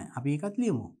බණ. අපි ඒකත්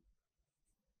ලියමු.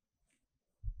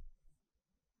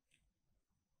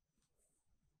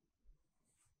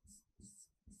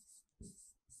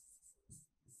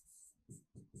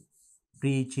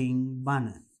 Preaching බණ.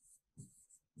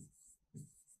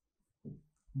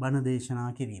 බණ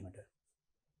දේශනා කිරීමට.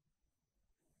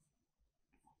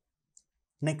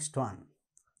 Next one.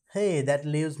 Hey, that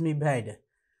leaves me bad.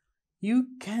 You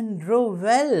can draw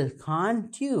well,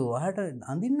 can't you? ඔයාට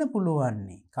අඳින්න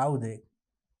පුළුවන්නේ. කවුද?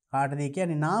 කාටද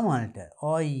කියන්නේ? නාමල්ට.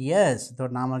 Oh yes.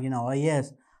 එතකොට නාමල් කියන oh yes.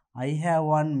 I have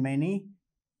won many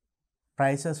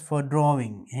prizes for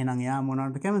drawing. එහෙනම් එයා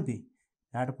මොනවටද කැමති?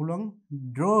 එයාට පුළුවන්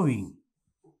drawing.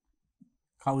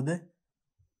 කවුද?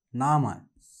 Namal.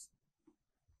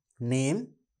 Name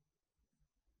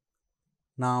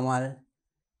Namal.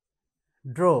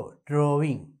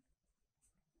 Drawing.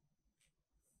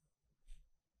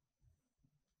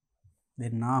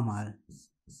 Then Namal.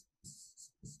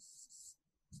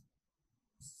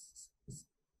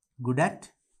 Good at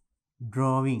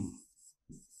drawing.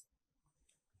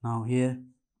 Now here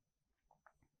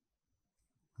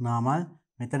Namal.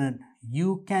 මෙතන you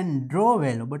can draw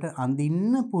well. ඔබට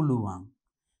අඳින්න පුළුවන්.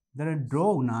 මෙතන draw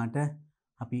උනාට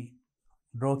අපි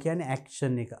draw කියන්නේ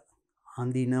action එක.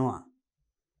 අඳිනවා.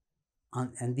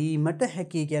 ඇඳීමට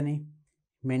හැකි කියන්නේ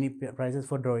many prizes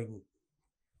for drawing.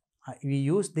 We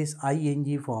use this ing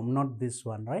form, not this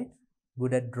one, right?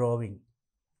 Good at drawing.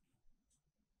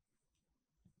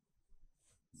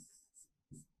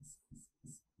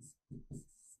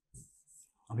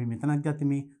 අපි මෙතනත් ගත්තේ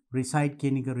මේ recite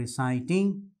කියන එක reciting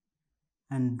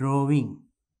and drawing.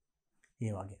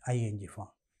 ඒ වගේ ing form.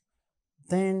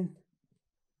 Then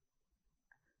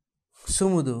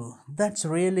Sumudu, that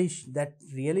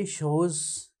really shows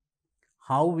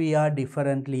how we are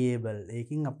differently able.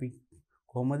 ඒකින් අපි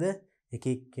කොහොමද එක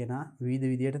එක්කෙනා විවිධ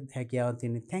විදියට හැකියාවක්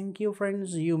තියෙන්නේ. Thank you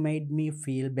friends, you made me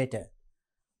feel better.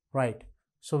 Right.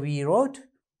 So we wrote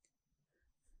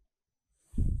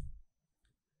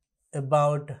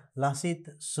about Lasit,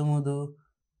 Sumudu,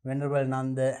 Venerable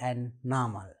Nanda and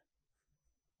Namal.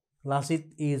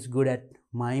 Lasit is good at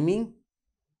miming.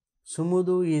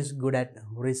 Sumudu is good at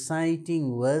reciting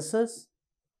verses.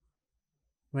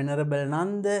 Venerable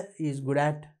Nanda is good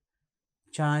at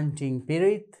chanting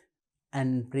Pirit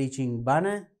and preaching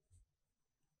bana.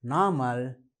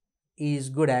 Namal is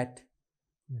good at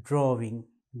drawing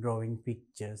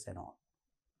pictures and all.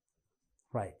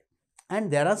 Right. And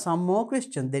there are some more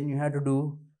questions. Then you have to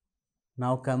do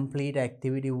now complete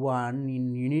activity 1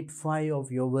 in unit 5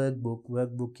 of your workbook.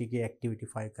 Workbook එකේ activity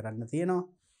 5 කරන්න තියෙනවා.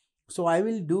 So I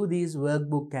will do these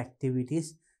workbook activities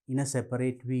in a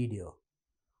separate video.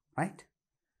 Right?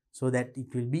 So that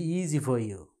it will be easy for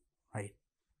you. Right.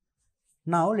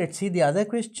 Now let's see the other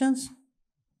questions.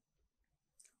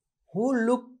 Who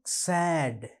looks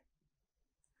sad?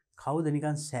 කවුද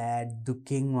නිකන් sad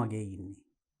දුකෙන් වගේ ඉන්නේ?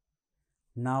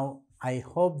 Now I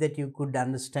hope that you could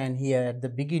understand here at the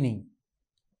beginning.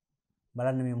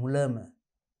 බලන්න මේ මුලම.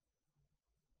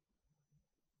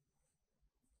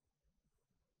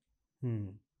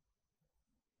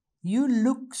 You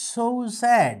look so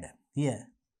sad. Here.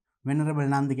 Venerable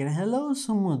Nanda කියන hello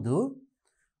Sumudu.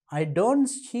 I don't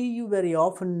see you very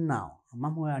often now.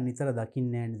 මම ඔයා නිතර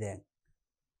දකින්නේ නැහැ දැන්.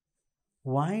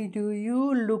 Why do you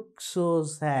look so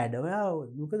sad? ඔයා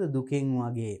මොකද දුකෙන්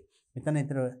වගේ? මෙතන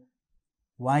ඊතර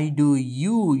why do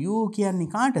you කියන්නේ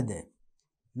කාටද?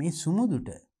 මේ සුමුදුට.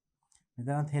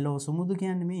 මෙතනත් hello සුමුදු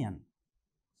කියන්නේ මේ යන.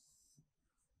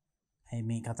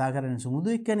 මේ කතා කරන සුමුදු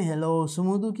එක්කනේ hello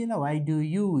සුමුදු කියලා. Why do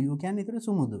you කියන්නේ ඊතර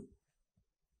සුමුදු.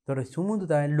 ඊතර සුමුදු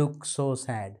තමයි look so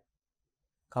sad.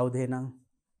 කවුද එහෙනම්?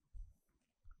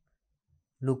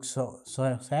 Look so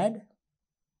sad?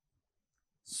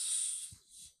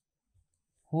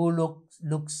 Who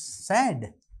looks sad?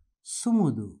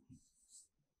 sumudu.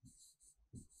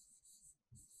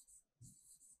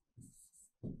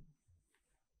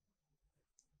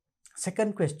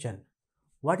 Second question,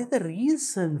 what is the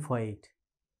reason for it?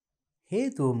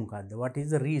 හේතුව මොකද්ද? What is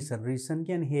the reason? Reason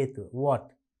කියන්නේ හේතුව. What?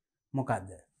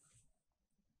 මොකද්ද?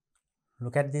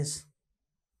 Look at this.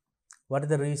 What is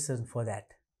the reason for that?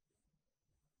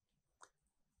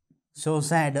 So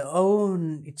sad. Oh,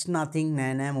 it's nothing.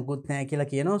 නෑ මොකුත් නෑ කියලා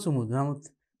කියනවා සුමුදු.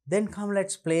 නමුත් then come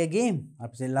let's play a game.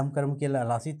 අපි සෙල්ලම් කරමු කියලා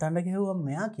ලසිත් අඬ ගැහුවම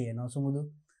මෙයා කියනවා සුමුදු.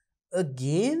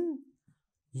 Again?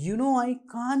 You know I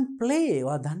can't play.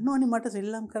 ඔයා දන්නවනේ මට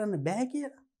සෙල්ලම් කරන්න බෑ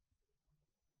කියලා.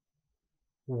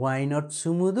 Why not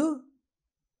sumudu?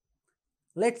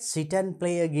 Let's sit and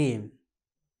play a game.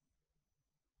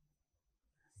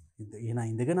 එහෙනම්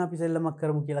ඉඳගෙන අපි සෙල්ලමක්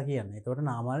කරමු කියලා කියන්නේ. එතකොට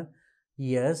Namal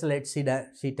yes let's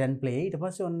sit and play. ඊට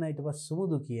පස්සේ ඔන්න ඊට පස්සේ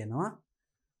සුමුදු කියනවා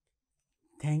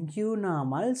thank you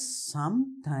Namal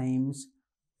sometimes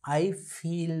I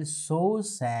feel so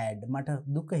sad. මට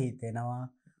දුක හිතෙනවා.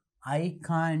 I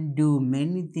can't do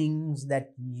many things that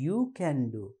you can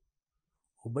do.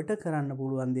 ඔබට කරන්න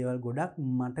පුළුවන් දේවල් ගොඩක්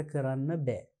මට කරන්න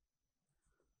බෑ.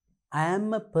 I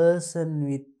am a person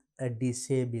with a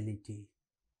disability.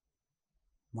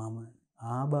 මම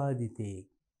ආබාධිතයෙක්.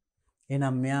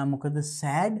 එහෙනම් මෙයා මොකද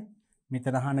sad?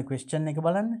 මෙතන අහන question එක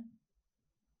බලන්න.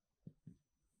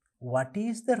 What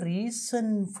is the reason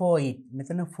for it?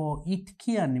 මෙතන for it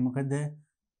කියන්නේ මොකද?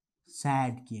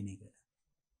 sad කියන එක.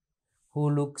 Who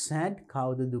looks sad?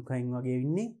 කවුද දුකෙන් වගේ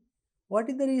ඉන්නේ? What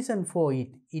is the reason for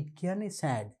it? It කියන්නේ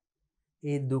sad.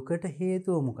 ඒ දුකට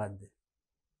හේතුව මොකද්ද?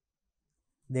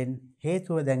 Then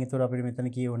හේතුව දැන් ඊතර අපිට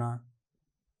මෙතන කියවුණා.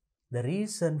 The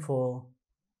reason for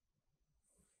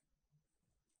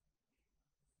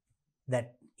that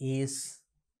is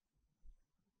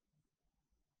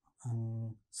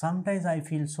sometimes I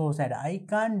feel so sad. I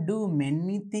can't do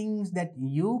many things that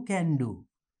you can do.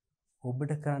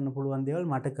 ඔබට කරන්න පුළුවන් දේවල්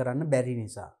මට කරන්න බැරි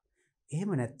නිසා.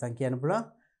 එහෙම නැත්තම් කියන්න පුළුවන්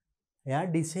එයා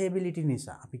disability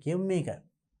නිසා. අපි කියමු මේක.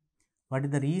 What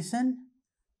is the reason?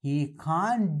 He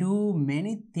can't do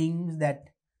many things that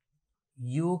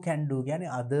you can do.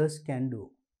 කියන්නේ others can do.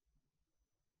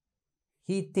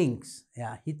 He thinks.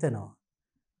 එයා හිතනවා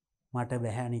මට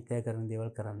බැහැ අනිත්‍ය කරන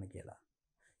දේවල් කරන්න කියලා.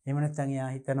 එහෙම නැත්නම් එයා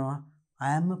හිතනවා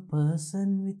I am a person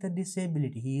with a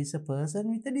disability. He is a person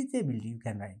with a disability. You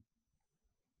can write.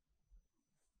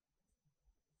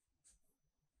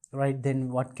 Right, then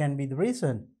what can be the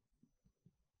reason?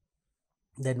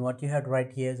 Then what you have to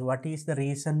write here is what is the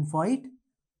reason for it?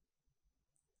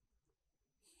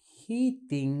 He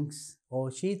thinks or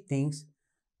she thinks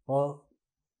or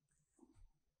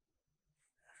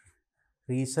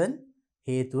reason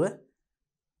හේතුව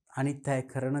අනිත් අය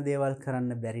කරන දේවල්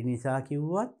කරන්න බැරි නිසා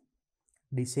කිව්වත්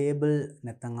disable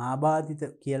නැත්නම් ආබාධිත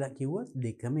කියලා කිව්වත්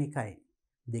දෙකම එකයි.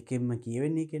 දෙකෙන්ම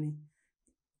කියවෙන්නේ ඒකනේ.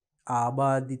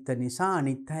 ආබාධිත නිසා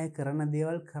අනිත් අය කරන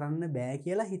දේවල් කරන්න බෑ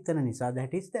කියලා හිතන නිසා.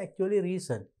 That is the actually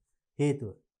reason.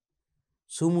 හේතුව.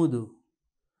 සුමුදු.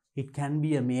 It can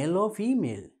be a male or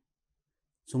female.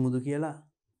 සුමුදු කියලා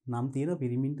නම් තියෙන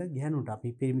පිරිමින්ට ගැහණුට අපි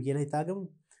පිරිමි කියලා හිතාගමු.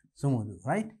 සුමුදු,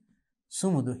 right?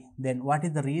 Sumudu. Then what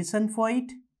is the reason for it?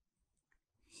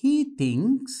 He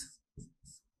thinks.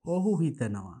 ඔහු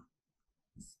හිතනවා.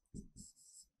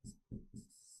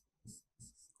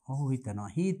 ඔහු හිතනවා.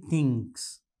 He thinks.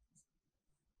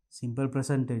 Simple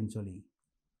present tense only.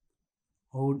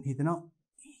 ඔහු හිතනවා.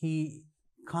 He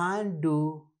can't do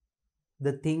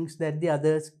the things that the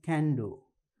others can do.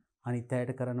 අනිත්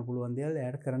අයට කරන්න පුළුවන් දේවල්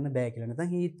එයාට කරන්න බෑ කියලා.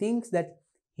 නැත්නම් he thinks that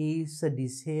he is a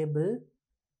disabled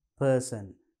person.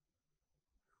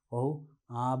 ඔහු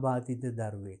ආබාධිත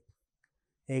දරුවෙක්.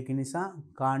 ඒක නිසා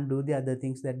can't do the other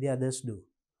things that the others do.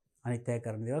 අනිත් අය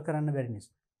කරන දේවල් කරන්න බැරි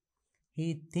නිසා. He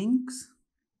thinks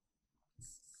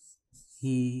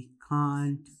he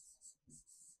can't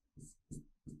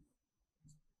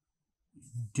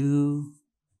do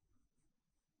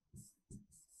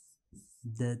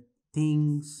the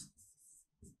things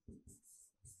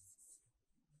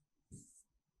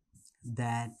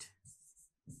that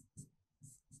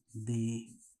the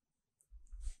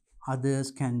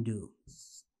others can do.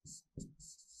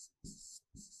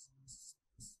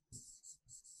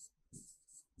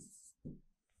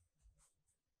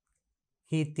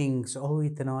 He thinks, oh, he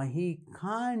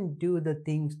can't do the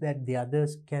things that the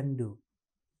others can do.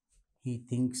 He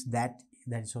thinks that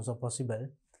is also possible.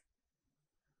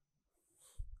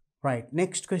 Right,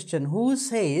 next question. Who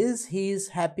says he is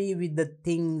happy with the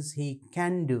things he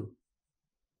can do?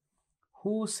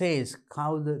 Who says,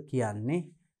 කවුද කියන්නේ?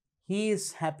 He is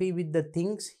happy with the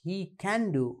things he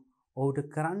can do. ඔහුට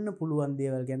කරන්න පුළුවන්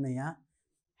දේවල් ගැන එයා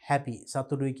happy.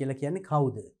 සතුටුයි කියලා කියන්නේ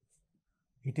කවුද?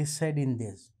 It is said in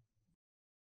this.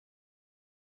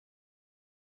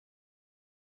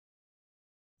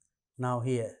 Now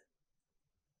here.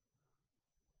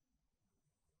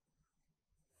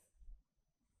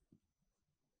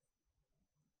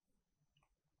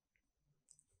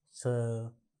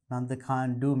 So Nanda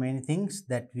can't do many things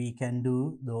that we can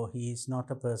do, though he is not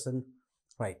a person.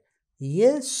 Right.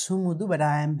 Yes, Sumudu, but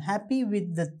I am happy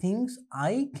with the things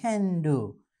I can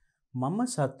do. Mama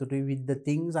සතුටුයි with the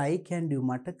things I can do.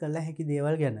 මට කළ හැකි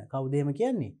දේවල් ගැන. කවුද එහෙම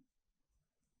කියන්නේ?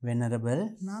 Venerable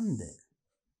Nanda.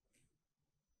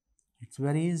 It's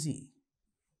very easy.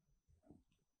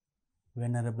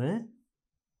 Venerable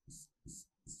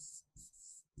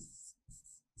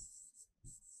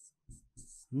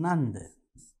Nanda.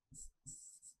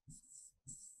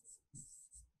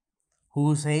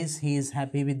 Who says he is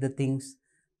happy with the things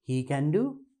he can do?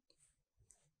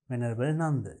 Venerable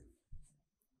Nanda.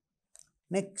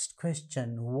 Next question.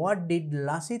 What did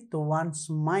Lasit once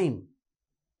mime?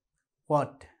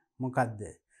 What? මොකද්ද?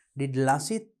 Did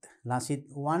Lasit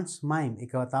once mime?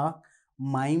 එක වතාවක්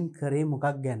mime කරේ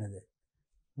මොකක් ගැනද?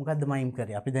 මොකද්ද mime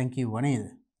කරේ? අපි දැන් කිව්වා නේද?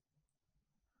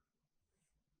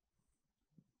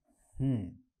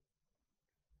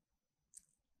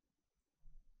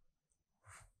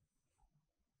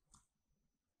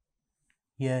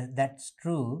 Yeah, that's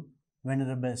true,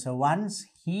 Venerable. So once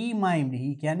he mimed, he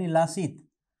කියන්නේ Lasit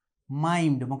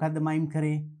mimed. මොකද්ද mime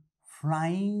කරේ?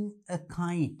 Flying a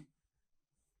kite.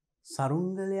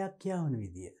 සරුංගලයක් කියවන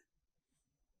විදිය.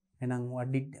 එහෙනම්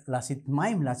what did Lasit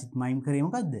mime? Lasit mime කරේ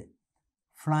මොකද්ද?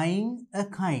 Flying a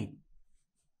kite.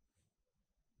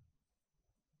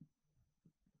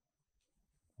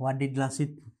 What did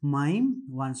Lasit mime?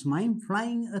 Once mime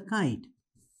flying a kite.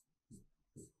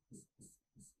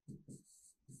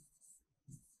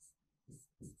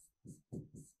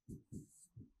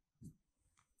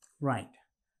 Right.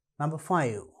 Number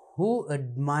 5. Who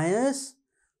admires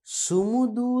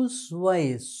Sumudu's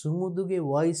voice? Sumuduge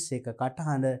voice එක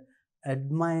කටහඬ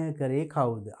admire කරේ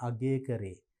කවුද? අගය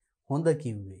කරේ. හොඳ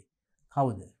කිව්වේ.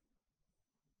 කවුද?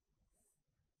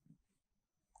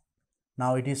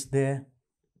 Now it is there.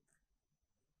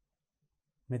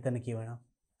 මෙතන කියවනවා.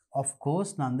 Of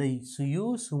course, Nanda, so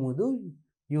you, Sumudu,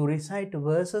 you recite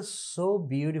verses so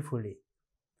beautifully.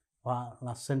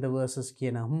 ලස්සනට verses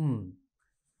කියන.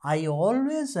 I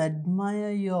always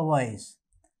admire your voice.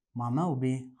 මම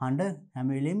ඔබේ හඬ හැම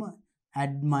වෙලෙම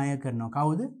admire කරනවා.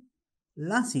 කවුද?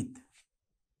 Lasit.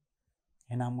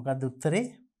 එහෙනම් මොකක්ද උත්තරේ?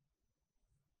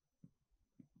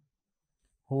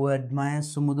 Who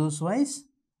admires Sumudu's voice?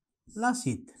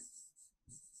 Lasit.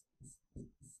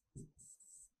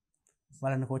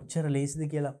 බලන්න කොච්චර ලේසිද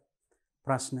කියලා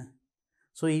ප්‍රශ්න.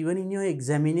 So even in your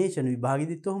examination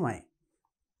විභාගෙදිත් ඔහොමයි.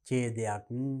 ඡේදයක්,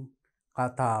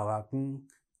 කතාවක්,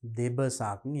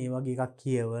 දෙබසක් ඒ වගේ එකක්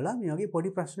කියවලා මේ වගේ පොඩි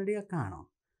ප්‍රශ්න ටිකක් අහනවා.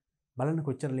 බලන්න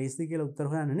කොච්චර ලේසිද කියලා උත්තර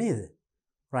හොයන්න නේද?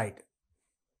 Right.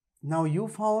 Now you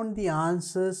found the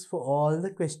answers for all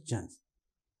the questions.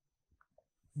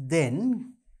 Then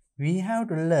we have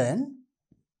to learn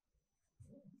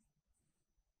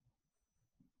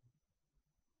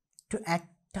to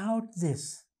act out this.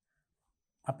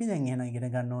 අපි දැන් එහෙනම් ඉගෙන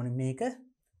ගන්න ඕනේ මේක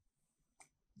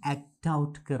act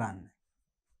out කරන්න.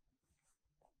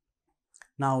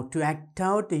 Now to act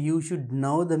out you should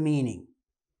know the meaning.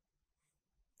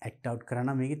 Act out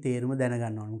කරන්න මේකේ තේරුම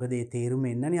දැනගන්න ඕනේ. මොකද ඒ තේරුම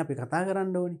එන්නනේ අපි කතා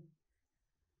කරන්න ඕනේ.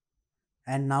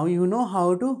 And now you know how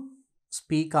to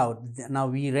speak out. Now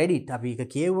we read it. අපි එක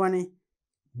කියවුවානේ.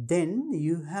 Then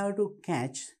you have to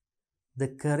catch the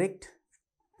correct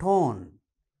tone,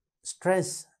 stress,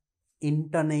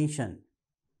 intonation.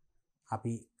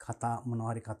 අපි කතා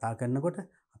මොනවා හරි කතා කරනකොට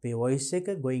අපේ voice එක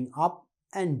going up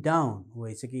and down.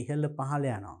 voice එක ඉහළ පහළ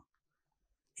යනවා.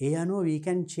 ඒ අනුව we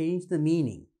can change the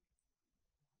meaning.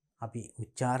 අපි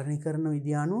උච්චාරණය කරන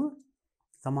විදිය අනුව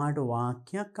සමහරට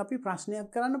වාක්‍යයක් අපි ප්‍රශ්නයක්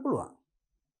කරන්න පුළුවන්.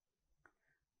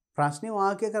 ප්‍රශ්නේ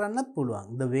වාක්‍ය කරන්නත්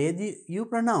පුළුවන්. The way you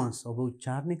pronounce ඔබ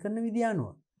උච්චාරණය කරන විදිය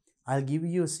අනුව. I'll give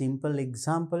you a simple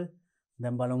example.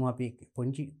 දැන් බලමු අපි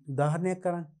පොන්චි උදාහරණයක්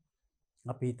කරන්න.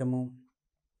 අපි හිතමු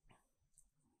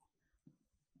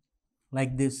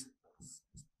like this.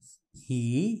 He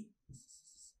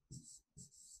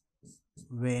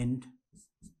went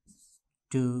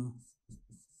to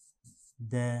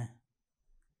the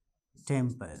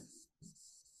temple.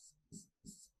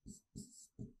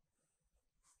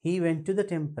 He went to the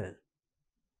temple.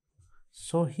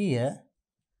 So here,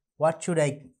 what should I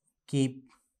keep?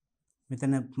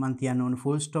 මෙතන මන් තියන්න ඕන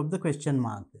full stop the question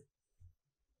mark.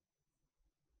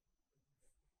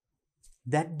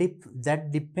 That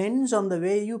depends on the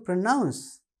way you pronounce.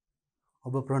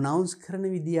 ඔබ pronounce කරන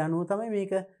විදිය අනුව තමයි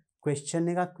මේක question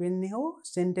එකක් වෙන්නේ හෝ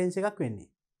sentence එකක් වෙන්නේ.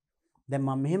 දැන්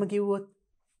මම මෙහෙම කිව්වොත්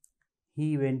he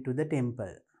went to the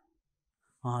temple.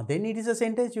 Then it is a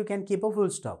sentence, you can keep a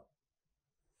full stop.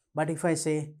 But if I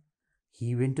say he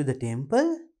went to the temple,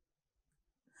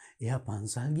 එයා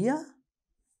පන්සල් ගියා.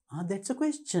 That's a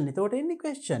question. එතකොට එන්නේ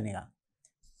question එක.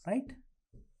 Right?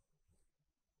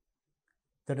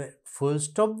 The full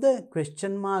stop the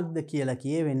question mark the කියලා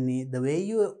කියවෙන්නේ the way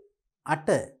you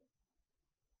utter.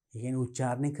 ඒ කියන්නේ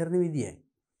උච්චාරණය කරන විදිය.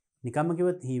 නිකම්ම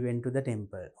කිව්වොත් he went to the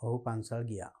temple. ඔහු පන්සල්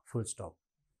ගියා. Full stop.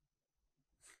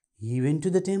 He went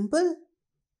to the temple?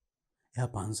 එයා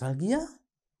පන්සල් ගියා?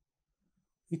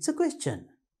 It's a question.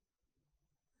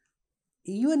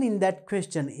 Even in that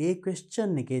question, a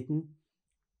question එකෙන්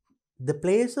the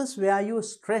places where you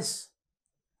stress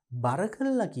බර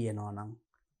කරලා කියනවා නම්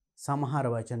සමහර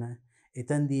වචන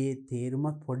එතනදී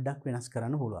තේරුමක් පොඩ්ඩක් වෙනස්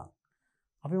කරන්න පුළුවන්.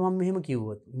 අපි මම මෙහෙම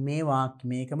කිව්වොත් මේ වාක්‍ය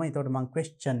මේකම එතකොට මම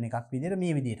question එකක් විදිහට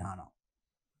මේ විදිහට අහනවා.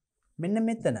 මෙන්න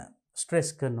මෙතන stress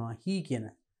කරනවා he කියන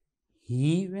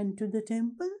he went to the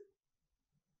temple?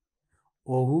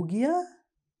 ඔහු ගියා?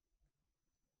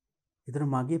 එතන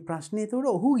මගේ ප්‍රශ්නේ එතකොට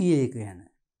ඔහු ගියේ කියන.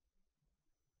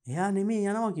 එයා නෙමෙයි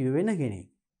යනවා කිව්වේ වෙන කෙනෙක්.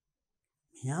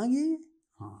 මෙයා ගියේ?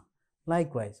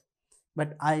 Likewise. But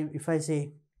if I say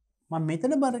මම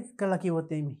මෙතන බර කළා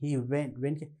කිව්වොත්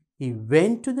he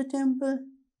went to the temple.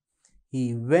 He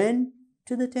went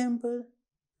to the temple.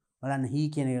 බලන්න he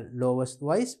කියන lowest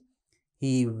voice.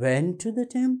 He went to the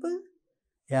temple.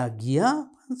 එයා ගියා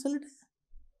පන්සලට?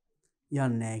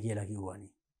 යන්නේ නැහැ කියලා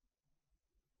කිව්වනේ.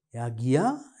 එයා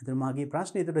ගියා. එතන මාගේ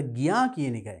ප්‍රශ්නේ එතකොට ගියා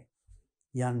කියන එකයි.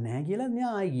 යන්නේ නැහැ කියලා නෑ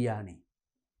ආයි ගියානේ.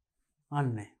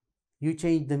 අන්න. You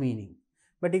change the meaning.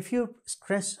 But if you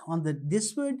stress on this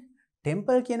word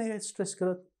temple කියන එක stress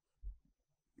කරොත්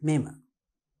මෙහෙම.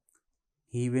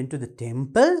 He went to the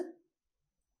temple.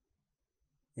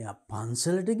 එයා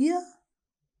පන්සලට ගියා.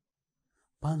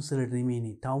 පන්සලට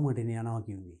නෙමෙයි ටවුමටනේ යනවා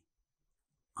කිව්වේ.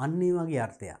 අන්න ඒ වගේ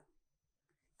අර්ථයක්.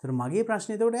 ඒතර මගේ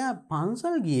ප්‍රශ්නේ එතකොට එයා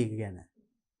පන්සල් ගියේ ගැන.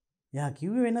 එයා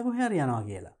කිව්වේ වෙන කොහේ හරි යනවා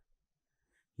කියලා.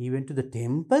 He went to the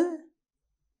temple.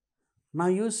 Now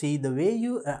you see the way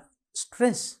you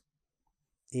stress.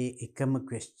 ඒ එකම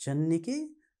question එකේ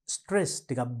stress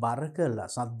ටිකක් බර කරලා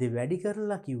සද්ද වැඩි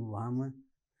කරලා කිව්වහම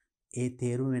ඒ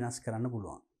තේරුම වෙනස් කරන්න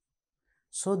පුළුවන්.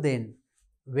 So then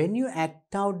when you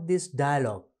act out this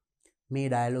dialogue, මේ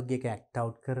dialogue එක act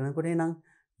out කරනකොට නම්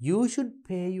you should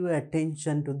pay your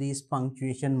attention to this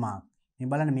punctuation mark. මේ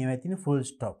බලන්න මේවා තියෙන full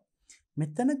stop.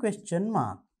 මෙතන question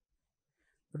mark.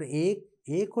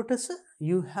 ඒ කොටස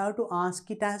you have to ask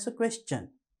it as a question.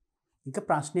 එක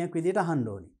ප්‍රශ්නයක් විදිහට අහන්න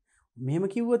ඕනේ. මෙහෙම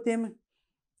කිව්වොත් එහෙම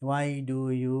why do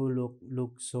you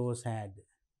look so sad?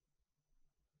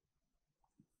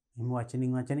 එම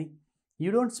වචනින්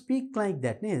you don't speak like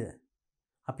that නේද?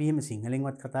 අපි එහෙම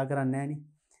සිංහලෙන්වත් කතා කරන්නේ නැහනේ.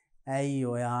 ඇයි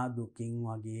ඔයා දුකින්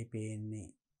වගේ පේන්නේ?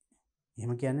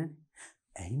 එහෙම කියන්නේ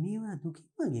ඇයි මේවා දුකින්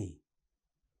වගේ?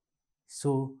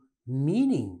 So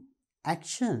meaning,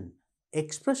 action,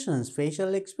 expressions,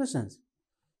 facial expressions.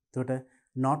 So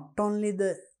not only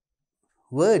the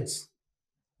words,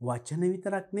 වචන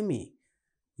විතරක් නෙමෙයි.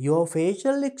 Your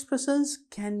facial expressions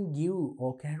can give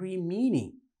or carry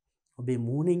meaning. ඔබේ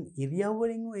මූණෙන් ඉරියව්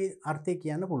වලින් ඒ අර්ථය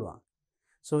කියන්න පුළුවන්.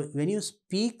 So when you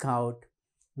speak out,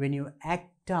 when you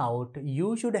act out, you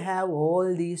should have all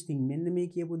these things. මෙන්න මේ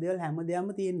කියපු දේවල්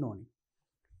හැමදේම තියෙන්න ඕනේ.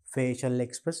 Facial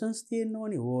expressions තියෙන්න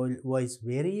ඕනේ, voice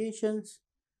variations,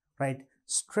 right?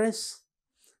 Stress.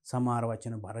 සමහර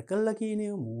වචන බර කළා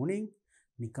කියන්නේ මූණෙන්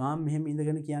නිකම් මෙහෙම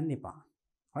ඉඳගෙන කියන්න එපා.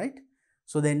 Right?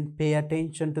 So then pay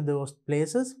attention to those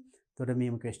places. එතකොට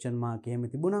මේම question mark එහෙම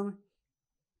තිබුණාම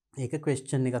ඒක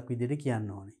question එකක් විදිහට කියන්න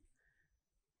ඕනේ.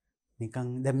 නිකන්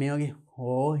දැන් මේ වගේ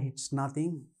oh it's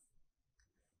nothing.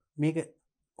 මේක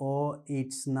oh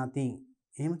it's nothing.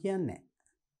 එහෙම කියන්නේ නැහැ.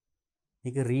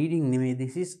 මේක reading නෙමෙයි,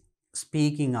 this is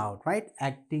speaking out, right?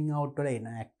 Acting out වල එන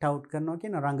act out කරනවා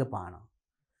කියන රංගපානවා.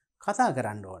 කතා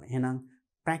කරන්න ඕනේ. එහෙනම්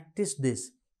practice this.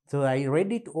 So I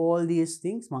read it all these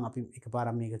things. මම අපි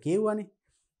එකපාරක් මේක කියවුවානේ.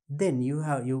 Then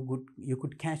you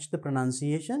could catch the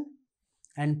pronunciation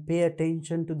and pay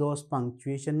attention to those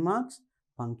punctuation marks.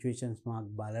 Punctuation mark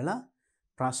බලලා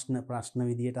ප්‍රශ්න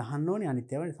විදියට අහන්න ඕනේ.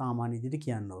 අනිත් ඒවා සාමාන්‍ය විදියට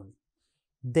කියන්න ඕනේ.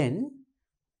 Then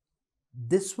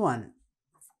this one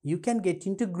you can get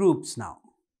into groups now.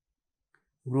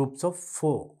 Groups of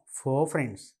 4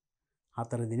 friends.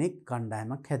 4 දිනක්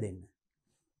කණ්ඩායමක් හැදෙන්න.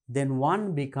 Then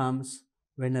one becomes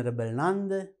Venerable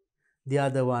Nanda, the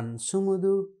other one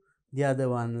Sumudu, the other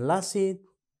one Lasit,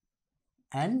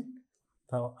 and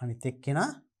අනිත් එක්කෙනා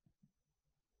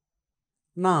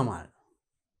නාමල්.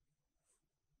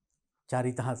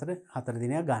 චරිත 4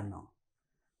 දිනයක් ගන්නවා.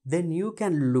 Then you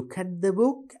can look at the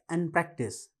book and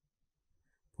practice.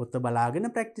 පොත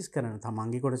බලාගෙන ප්‍රැක්ටිස් කරන්න.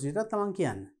 තමන්ගේ කොටස විතරක් තමන්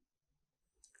කියන්න.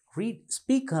 Read,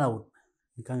 speak aloud.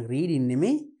 නිකන් reading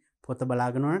නෙමෙයි, පොත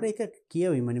බලාගෙන උනට ඒක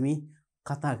කියවීම නෙමෙයි,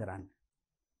 කතා කරන්න.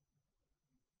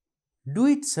 Do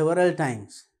it several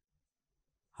times.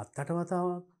 7-8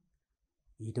 වතාවක්.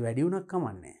 ඊට වැඩි වුණක්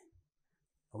කමන්නේ.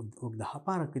 10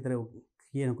 පාරක් විතර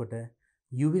කියනකොට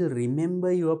you will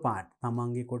remember your part.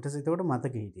 තමන්ගේ කොටස එතකොට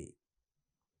මතක හිටියේ.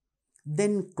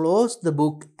 Then close the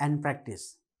book and practice.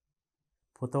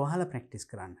 පොත වහලා ප්‍රැක්ටිස්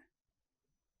කරන්න.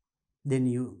 Then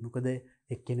you මොකද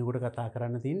එක්කෙනෙකුට කතා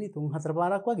කරන්න තියෙන්නේ 3-4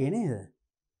 පාරක් වගේ නේද?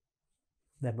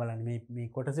 දැන් බලන්න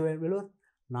මේ කොටස බැලුවොත්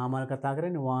නාමල් කතා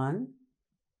කරන්නේ 1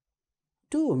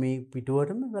 2 මේ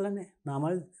පිටුවටම බලන්න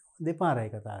නාමල් දෙපාරයි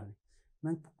කතා කරන්නේ.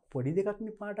 නම් පොඩි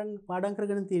දෙකක්නේ පාඩම්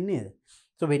කරගෙන තියෙන්නේ නේද?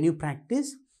 So when you practice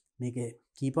මේක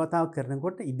කීප වතාවක්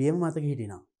කරනකොට ඉබේම මතක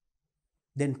හිටිනවා.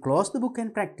 Then close the book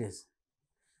and practice.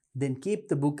 Then keep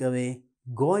the book away.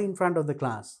 Go in front of the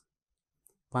class.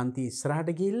 පන්ති ඉස්සරහට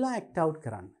ගිහිල්ලා act out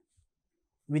කරන්න.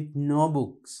 With no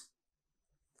books.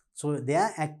 So they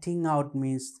are acting out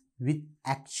means with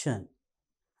action.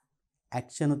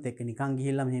 Action උත් එක්ක නිකන්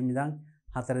ගිහිල්ලා මෙහෙම ඉඳන්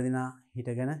 4 දිනා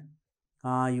හිටගෙන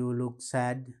you look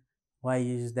sad. Why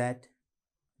is that?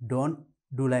 Don't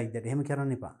do like that. එහෙම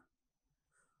කරන්න එපා.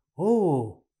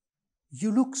 Oh, you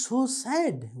look so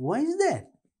sad. Why is that?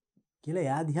 කියලා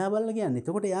එයා දිහා බලලා කියන්නේ.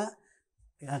 එතකොට එයා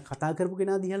කතා කරපු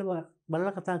කෙනා දිහා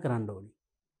බලලා කතා කරන්න ඕනේ.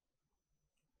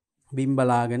 බිම්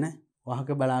බලාගෙන වහක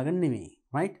බලාගෙන නෙමෙයි.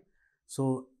 Right? So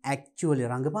actually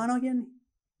රංගපානවා කියන්නේ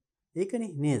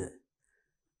ඒකනේ නේද?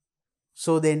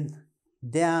 So then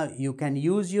there you can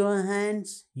use your hands.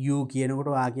 You කියනකොට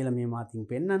වා කියලා මේ මාතින්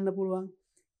පෙන්වන්න පුළුවන්.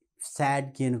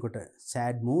 Sad කියනකොට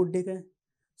sad mood එක.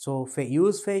 So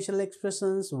use facial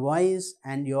expressions, voice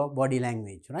and your body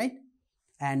language, right?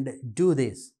 And do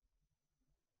this.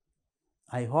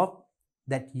 I hope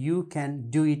that you can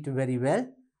do it very well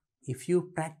if you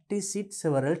practice it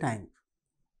several times.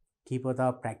 Keep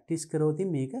on practice කරෝති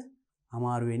මේක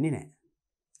අමාරු වෙන්නේ නැහැ.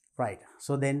 Right.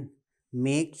 So then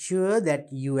make sure that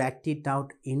you act it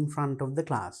out in front of the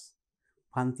class.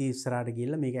 පන්ති ඉස්සරහට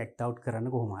ගිහලා මේක act out කරන්න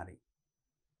කොහොම හරි.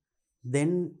 Then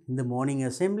in the morning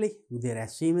assembly උදේ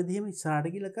රැස්වීමදීම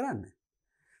ඉස්සරහට ගිහලා කරන්න.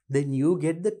 Then you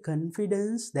get the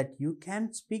confidence that you can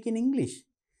speak in English.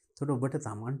 එතකොට ඔබට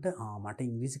තමන්ට මට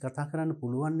ඉංග්‍රීසි කතා කරන්න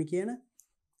පුළුවන් කියන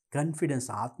confidence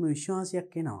ආත්ම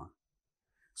විශ්වාසයක් එනවා.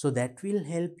 So that will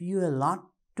help you a lot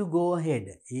to go ahead.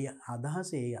 ඒ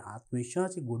අදහස ඒ ආත්ම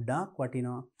විශ්වාසي ගොඩාක්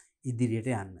වටිනවා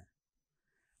ඉදිරියට යන්න.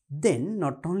 Then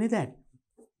not only that,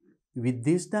 with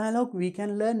this dialogue we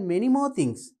can learn many more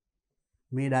things.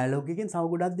 මේ dialogue එකෙන් තව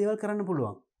ගොඩක් දේවල් කරන්න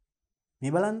පුළුවන්.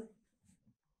 මේ බලන්න.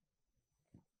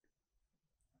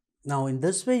 Now in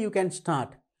this way you can start.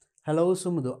 Hello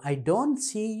Sumudu, I don't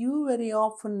see you very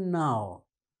often now.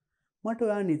 මට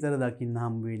ඔයා නිතර දකින්න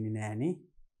හම්බ වෙන්නේ නෑනේ.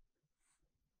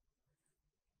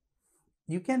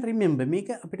 You can remember මේක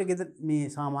අපිට මේ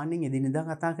සාමාන්‍යයෙන් එදිනෙදා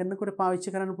කතා කරනකොට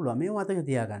පාවිච්චි කරන්න පුළුවන්. මේව මතක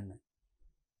තියාගන්න.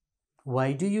 Why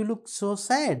do you look so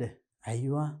sad?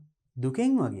 අයියෝ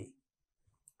දුකෙන් වගේ.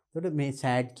 එතකොට මේ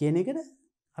sad කියන එකට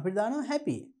අපිට දානවා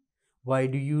happy. Why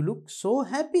do you look so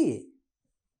happy?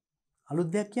 අලුත්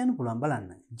දෙයක් කියන්න පුළුවන් බලන්න.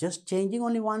 Just changing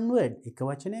only one word. එක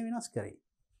වචනය වෙනස් කරේ.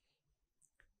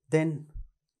 Then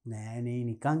නෑනේ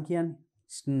නිකන් කියන්නේ.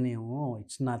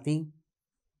 It's nothing.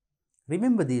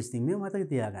 Remember these things. මේ මතක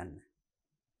තියාගන්න.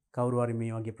 කවුරු හරි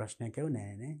මේ වගේ ප්‍රශ්නයක් ඇහුව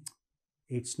නෑ.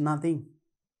 It's nothing.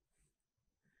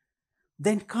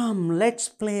 Then come, let's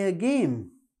play a game.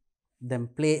 Then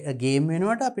play a game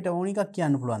වෙනකොට අපිට ඕන එකක්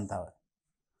කියන්න පුළුවන් තව.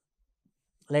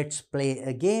 Let's play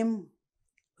a game.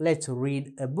 Let's read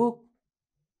a book.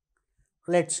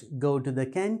 Let's go to the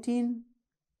canteen.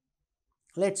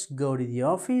 Let's go to the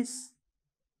office.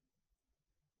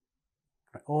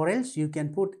 Or else you can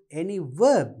put any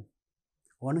verb.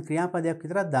 ඕන ක්‍රියාපදයක්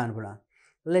විතරක් දාන්න පුළුවන්.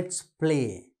 Let's play.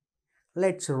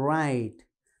 Let's write.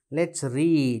 Let's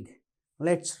read.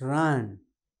 Let's run.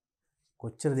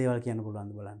 කොච්චර දේවල් කියන්න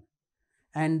පුළුවන්ද බලන්න.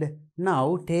 And now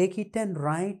take it and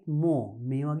write more.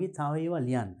 මේ වගේ තව ඒවා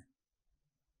ලියන්න.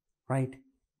 Right?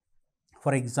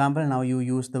 For example, now you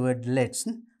use the word let's.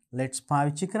 Let's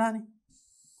පාවිච්චි කරානේ.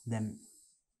 Then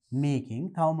making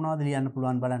තව මොනවද ලියන්න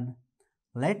පුළුවන් බලන්න.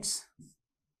 Let's.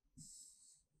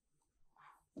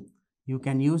 You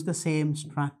can use the same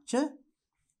structure.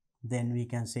 Then we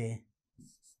can say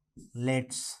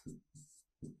let's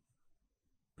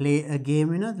play a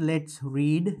game, let's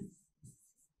read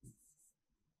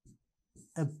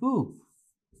a book.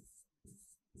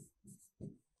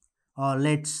 Or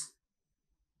let's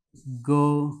go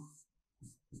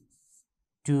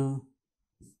to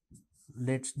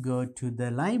let's go to the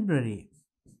library.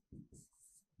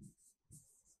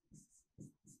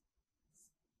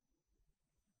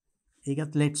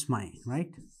 ඒකත් let's mine,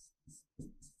 right?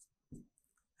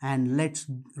 And let's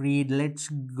read, let's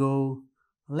go,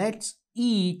 let's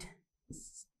eat.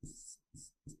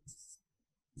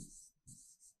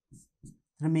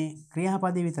 මේ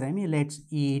ක්‍රියාපදේ විතරයි මේ let's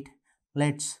eat,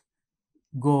 let's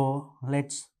go,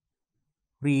 let's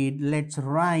read, let's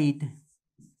write.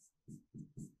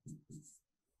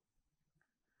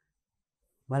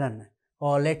 බලන්න.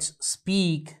 Or let's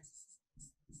speak.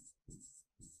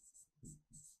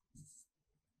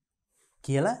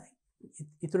 කියලා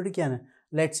ඉතුරුට කියන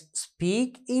let's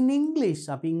speak in English.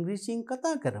 අපි ඉංග්‍රීසියෙන්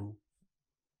කතා කරමු.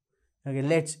 Okay,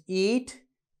 let's eat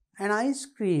an ice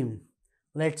cream.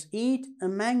 Let's eat a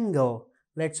mango.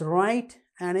 Let's write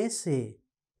an essay.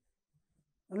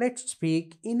 Let's speak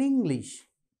in English.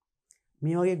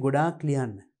 මේ වගේ ගොඩාක්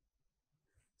ලියන්න.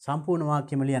 සම්පූර්ණ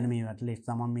වාක්‍යම ලියන්න මේවට. let's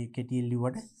තමයි මේ කෙටි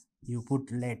ලියුවට you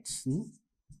put let's.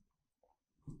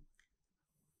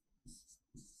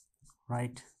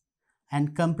 Right. And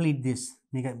complete this.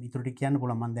 මේක ඉතුරුට කියන්න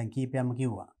පුළුවන් මම දැන් කීපයක්ම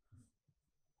කිව්වා.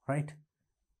 Right.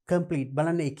 Complete.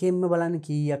 බලන්න එකෙන්ම බලන්න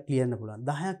කීයක් ලියන්න පුළුවන්.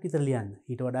 10ක් විතර ලියන්න.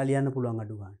 ඊට වඩා ලියන්න පුළුවන්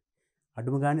අඩු ගන්න.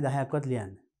 අඩුම ගානේ 10ක්වත්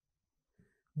ලියන්න.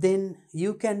 Then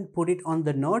you can put it on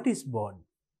the notice board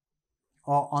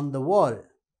or on the wall.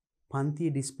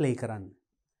 පන්ති display කරන්න.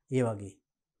 ඒ වගේ.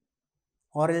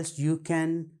 Or else you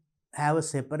can have a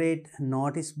separate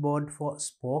notice board for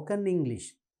spoken English.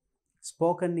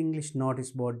 Spoken English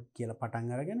notice board කියලා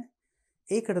පටන් අරගෙන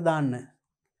ඒකට දාන්න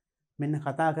මෙන්න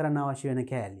කතා කරන්න අවශ්‍ය වෙන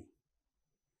කෑලි.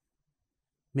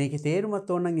 මේකේ තේරුමත්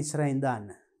ඕනනම් ඉස්සරහින් දාන්න.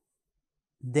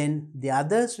 Then the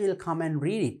others will come and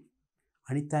read it.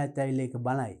 අනිත් අයත් ඇවිල්ලා ඒක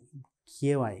බලයි,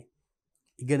 කියවයි,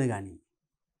 ඉගෙන ගනි.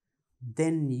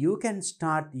 Then you can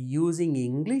start using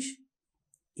English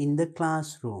in the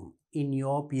classroom in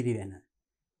your Piriven.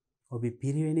 ඔබේ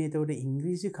පිරිවෙනේ එතකොට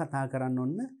ඉංග්‍රීසි කතා කරන්න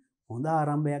ඕන හොඳ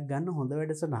ආරම්භයක් ගන්න හොඳ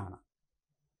වැඩසටහනක්.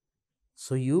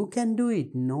 So you can do it.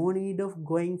 No need of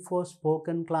going for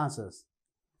spoken classes.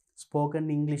 Spoken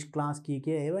English class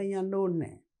කීකේ ඒවා යන්න ඕනේ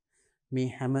නැහැ. මේ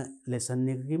හැම lesson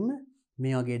එකකින්ම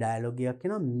මේ වගේ dialogue එකක්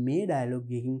එනවා. මේ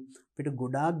dialogue එකකින් අපිට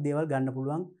ගොඩාක් දේවල් ගන්න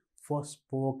පුළුවන් for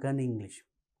spoken English.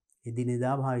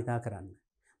 එදිනෙදා භාවිතා කරන්න.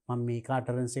 මම මේක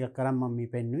utterance එකක් කරන් මම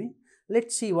මේ පෙන්නුවේ.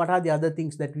 Let's see what are the other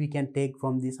things that we can take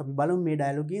from this. අපි බලමු මේ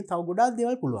dialogue එකෙන් තව ගොඩාක්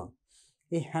දේවල් පුළුවන්.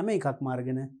 ඒ හැම එකක්ම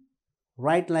අරගෙන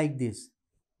write like this.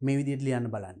 මේ විදිහට ලියන්න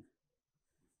බලන්න.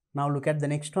 Now look at the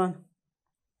next one.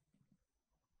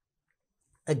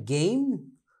 A game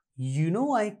you know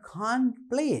I can't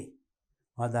play.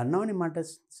 ඔයා දන්නවනේ මට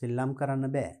සෙල්ලම් කරන්න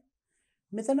බෑ.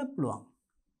 මෙතන පුළුවන්.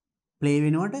 play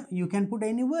වෙනකොට you can put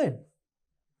any word.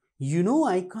 You know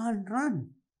I can't run.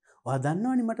 ඔයා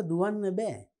දන්නවනේ මට දුවන්න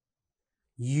බෑ.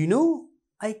 You know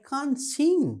I can't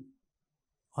sing.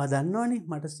 ඔයා දන්නවනේ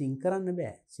මට sing කරන්න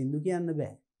බෑ. සින්දු කියන්න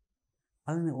බෑ.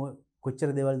 බලන්න කොච්චර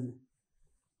දේවල්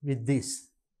with this.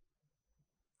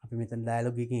 අපි මෙතන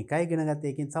dialogue එකකින් එකයි ඉගෙන ගත්තා.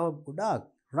 ඒකෙන් තව ගොඩාක්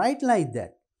write like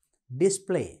that.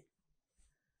 Display.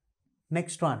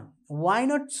 Next one. Why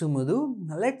not Sumudu?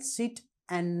 Let's sit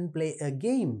and play a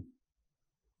game.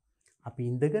 අපි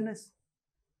ඉඳගෙන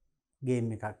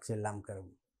game එකක් සෙල්ලම්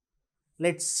කරමු.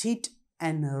 Let's sit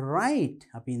and write.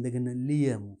 අපි ඉඳගෙන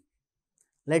ලියමු.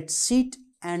 Let's sit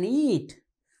and eat.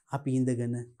 අපි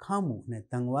ඉඳගෙන කමු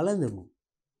නැත්නම් වළඳමු.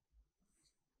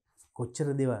 කොච්චර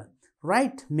දේවල්.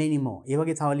 Write many more. ඒ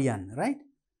වගේ තව ලියන්න, right?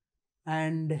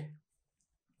 And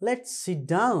let's sit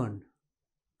down.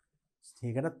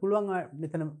 ඒකටත් පුළුවන්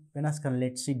මෙතන වෙනස් කරන්න.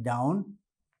 Let's sit down.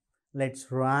 Let's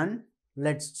run.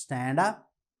 Let's stand up.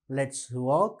 Let's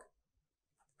walk.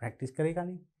 Practice කරේ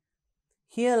කලින්.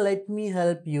 Here let me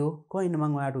help you. කොයින්ද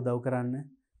මම ඔයාලට උදව් කරන්න.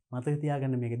 මතක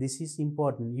තියාගන්න මේක. This is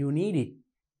important. You need it.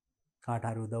 කාට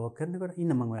හරි උදව්වක් කරනකොට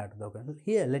ඉන්න මම ඔයාලට උදව් කරන්න.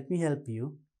 Here let me help you.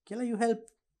 කියලා you help.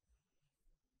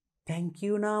 Thank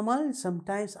you Namal.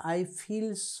 Sometimes I feel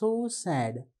so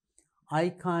sad. I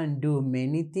can't do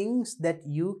many things that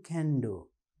you can do.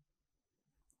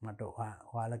 මට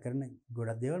ඔයාලා කරන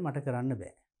ගොඩක් දේවල් මට කරන්න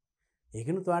බෑ.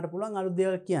 ඒකනුත් ඔයාලට පුළුවන් අලුත්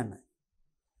දේවල් කියන්න.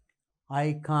 I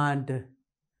can't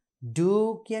do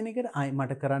කියන එකට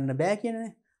මට කරන්න බෑ කියන්නේ.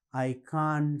 I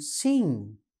can't sing.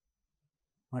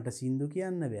 මට සින්දු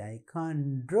කියන්න බෑ. I can't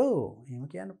draw. එහෙම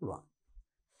කියන්න පුළුවන්.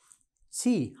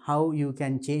 See how you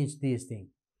can change these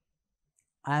things.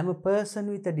 I am a person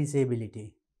with a disability.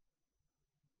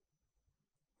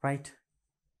 Right?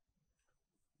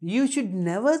 You should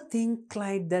never think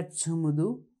like that, Sumudu.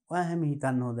 ඔයා හැම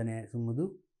හිතන්න හොඳ නෑ සුමුදු.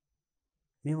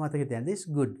 මේ මතක තියන්න. This is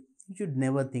good. You should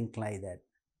never think like that.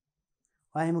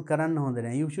 ඔයා හැම කරන්න හොඳ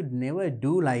නෑ. You should never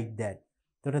do like that.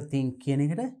 එතකොට think කියන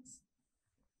එකට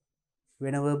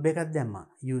වෙන verb එකක් දැම්මා.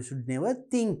 You should never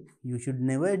think, you should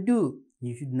never do,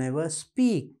 you should never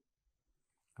speak,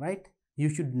 right? You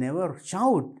should never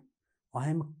shout.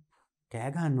 ඔහෙම කෑ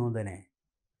ගන්න හොඳ නැහැ.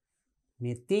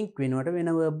 මේ think වෙනුවට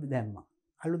වෙන verb දැම්මා.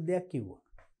 අලුත් දෙයක් කිව්වා.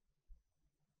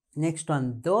 Next one,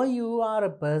 though you are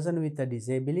a person with a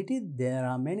disability, there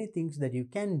are many things that you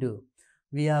can do.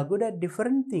 We are good at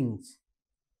different things.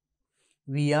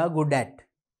 We are good at.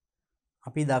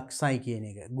 අපි දක්ෂයි කියන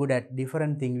එක. Good at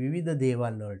different things. විවිධ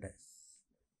දේවල් වලට.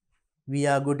 We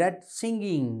are good at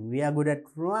singing. We are good at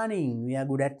running. We are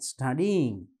good at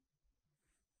studying.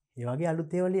 ඒ වගේ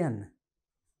අලුත් ඒවා ලියන්න.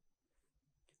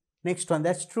 Next one,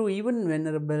 that's true. Even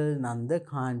Venerable Nanda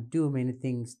can't do many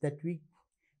things that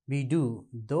we do,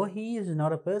 though he is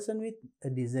not a person with a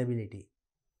disability.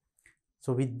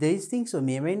 So with these things, so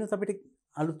මේවෙනුත් අපිට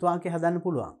අලුත් වාක්‍ය හදන්න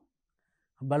පුළුවන්.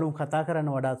 බලමු කතා කරන්න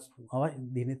වඩා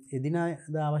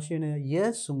එදිනෙදා අවශ්‍ය වෙන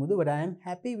yes Sumudu, but I am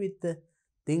happy with the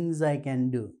things I can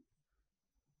do.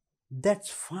 That's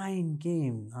fine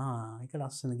game. ඒක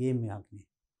ලස්සන ගේම් එකක් නේ.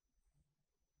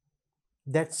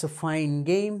 That's a fine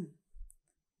game.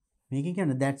 මේකෙන්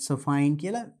කියන්නේ that's a fine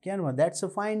කියලා කියනවා. That's a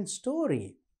fine story.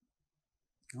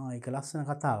 ඒක ලස්සන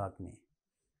කතාවක් නේ.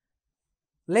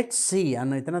 Let's see.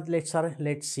 අන්න එතනත්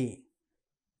let's see.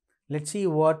 Let's see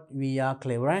what we are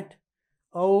clever at.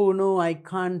 Oh no, I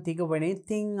can't think of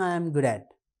anything I am good at.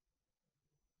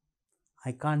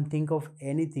 I can't think of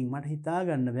anything. මට හිතා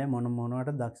ගන්න බෑ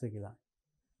මොනවට දක්ෂ කියලා.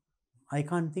 I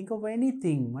can't think of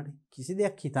anything. මට කිසි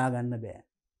දෙයක් හිතා ගන්න බෑ.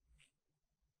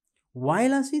 Why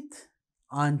Lasit?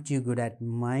 Aren't you good at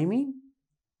miming?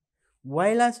 Why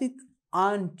Lasit?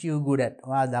 Aren't you good at?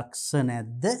 ඔයා දක්ෂ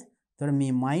නැද්ද? එතකොට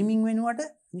මේ miming වෙනුවට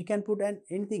you can put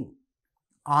anything.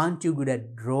 Aren't you good at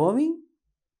drawing?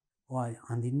 ඔයා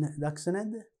අඳින්න දක්ෂ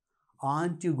නැද්ද?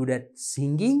 Aren't you good at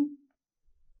singing?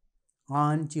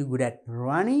 Aren't you good at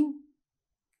running?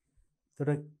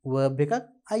 එතකොට verb එකක්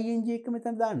ing එක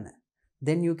මෙතන දාන්න.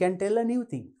 Then you can tell a new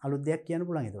thing. අලුත් දෙයක් කියන්න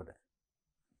පුළුවන් එතකොට.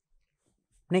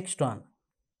 Next one.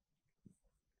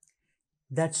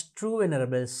 That's true,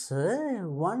 Venerable Sir.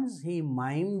 Once he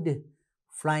mimed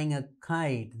flying a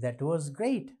kite. That was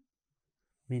great.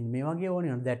 මේ වගේ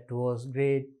ඕනේ. That was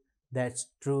great. That's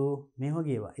true. මේ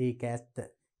වගේ ඒවා. ඒක ඇත්ත.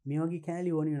 මේ වගේ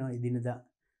කෑලි ඕනේ වෙනවා එදිනදා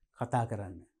කතා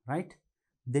කරන්න. Right?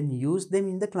 Then use them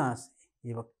in the class.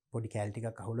 ඒවා පොඩි කෑලි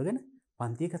ටිකක් අහුලගෙන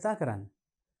පන්තියේ කතා කරන්න.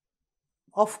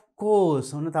 Of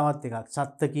course. ඔන්න තවත් එකක්.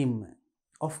 සත්තකින්ම.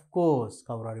 Of course.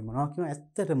 කවුරු හරි මොනවා කියනවා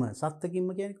ඇත්තටම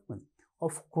සත්තකින්ම කියන්නේ කොහොමද?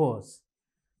 Of course.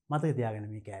 මතක තියාගන්න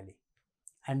මේ කෑලි.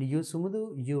 And you Sumudu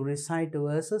you recite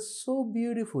verses so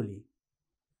beautifully.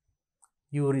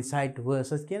 You recite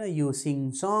verses කියන you sing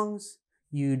songs,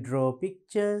 you draw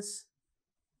pictures.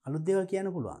 අලුත් දේවල්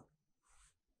කියන්න පුළුවන්.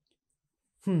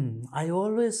 I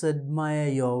always admire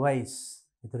your voice.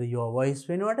 එතකොට your voice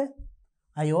වෙනකොට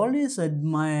I always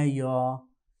admire your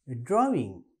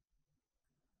drawing.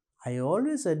 I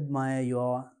always admire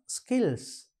your skills.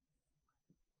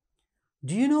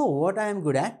 Do you know what I am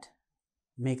good at?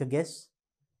 Make a guess.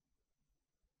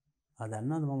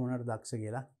 දන්නවද මම මොනවද දක්ෂ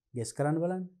කියලා? guess කරන්න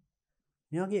බලන්න.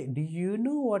 මේ වගේ do you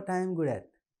know what I am good at?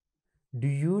 Do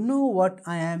you know what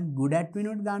I am good at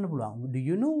වෙනුවට දාන්න පුළුවන්. Do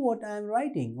you know what I am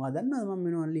writing? ඔයා දන්නවද මම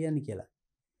මොනවද ලියන්නේ කියලා?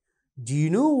 Do you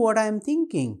know what I am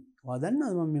thinking? ඔයා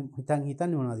දන්නවද මම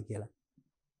හිතන්නේ මොනවද කියලා?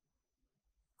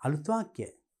 අලුත් වාක්‍ය.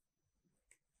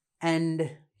 And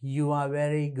you are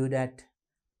very good at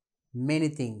many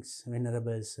things,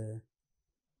 Venerable Sir.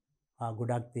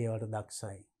 ගොඩක් දේවල්ට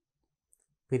දක්ෂයි.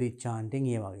 පිරිත් chanting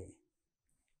ඒ වගේ.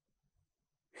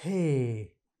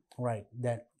 Hey, right,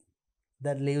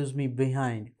 that leaves me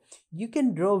behind. You can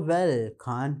draw well,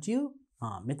 can't you?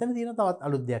 මෙතන තියෙන තවත්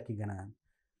අලුත් දෙයක් ඉගෙන ගන්න.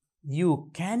 You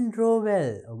can draw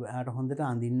well. ඔයාට හොඳට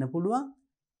අඳින්න පුළුවන්.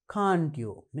 Can't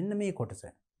you? මෙන්න මේ කොටස.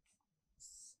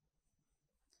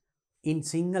 In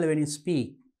Sinhala when you speak,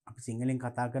 අපි සිංහලෙන්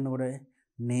කතා කරනකොට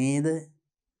නේද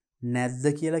නැද්ද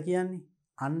කියලා කියන්නේ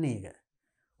අන්න ඒක.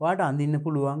 ඔයාට අඳින්න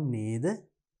පුළුවන් නේද?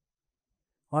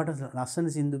 ඔයාට ලස්සන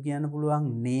සින්දු කියන්න පුළුවන්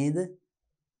නේද?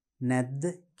 නැද්ද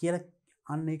කියලා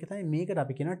අන්න ඒක තමයි මේකට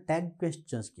අපි කියනවා tag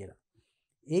questions කියලා.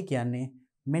 ඒ කියන්නේ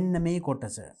මෙන්න මේ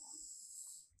කොටස.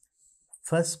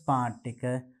 First part එක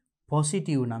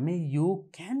positive නම් මේ you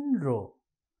can draw.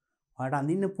 ඔයාට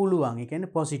අඳින්න පුළුවන්. ඒ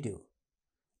කියන්නේ positive.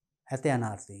 ඇත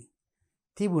යනාර්ථයෙන්.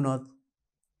 තිබුණොත්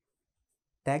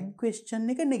tag question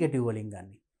එක negative වලින්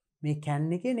ගන්න. මේ can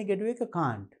එකේ negative එක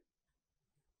can't.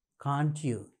 Can't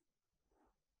you?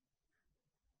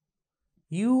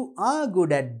 You are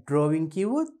good at drawing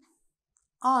කිව්වොත්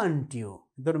aren't you?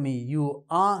 එතකොට මේ you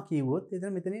are කිව්වොත්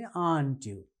එතන මෙතන aren't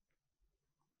you?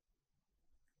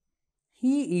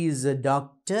 he is a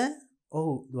doctor.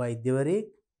 ඔහු වෛද්‍යවරයෙක්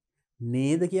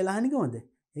නේද කියලා අහන්නේ කොහොමද?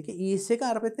 ඒකේ is එක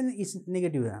අර පැත්තෙන් is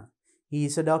negative වෙනවා. He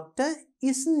is a doctor,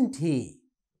 isn't he?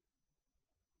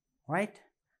 Right?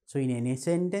 So in any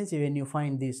sentence, when you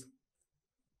find this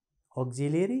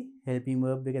auxiliary helping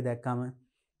verb එක දැක්කම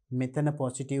මෙතන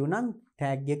positive නම්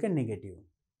tag එක negative.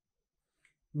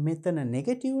 මෙතන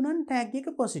negative නම් tag එක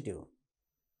positive.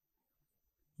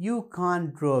 You can't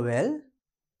draw well.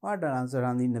 What answer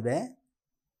අඳින්න බෑ.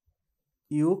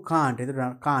 You can't. ඒක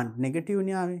can't negative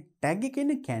නේ ආවේ. tag එක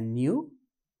ඉන්නේ can you?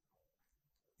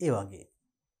 ඒ වගේ.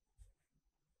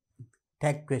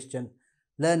 Tag question.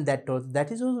 Learn that also. That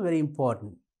is also very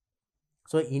important.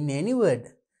 So in any word,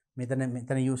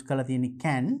 මෙතන use කරලා තියෙන්නේ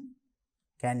can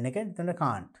එක මෙතන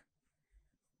can't.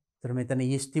 ඒතර මෙතන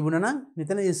is තිබුණා නම්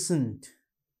මෙතන isn't.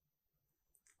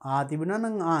 තිබුණා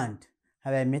නම් aren't.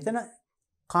 හැබැයි මෙතන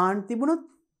can't තිබුණොත්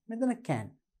මෙතන can.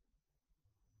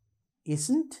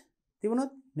 isn't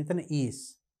තිබුණොත් මෙතන is.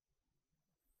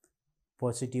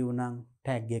 positive නම්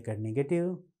tag එක negative.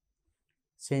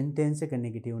 sentence එක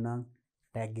negative නම්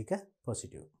tag එක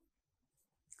positive.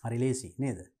 Hari lazy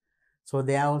නේද? So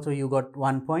there also you got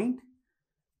 1 point.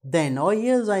 Then, oh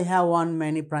yes, I have won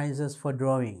many prizes for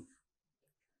drawing.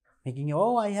 Making,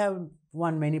 oh, I have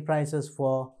won many prizes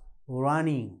for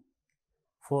running,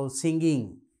 for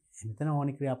singing.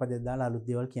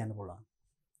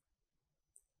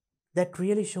 That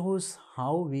really shows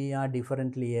how we are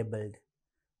differently abled.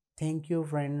 Thank you,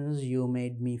 friends. You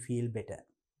made me feel better.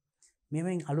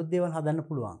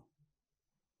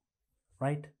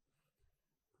 Right?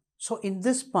 So in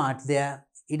this part there,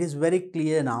 it is very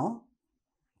clear now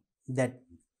that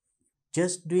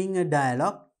just doing a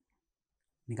dialogue,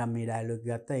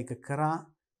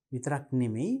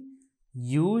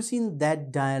 using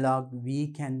that dialogue, we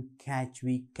can catch,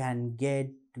 we can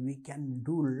get, we can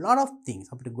do a lot of things.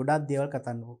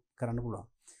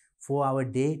 For our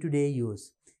day-to-day use.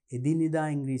 එදිනෙදා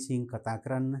ඉංග්‍රීසියෙන් කතා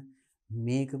කරන්න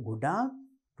මේක ගොඩාක්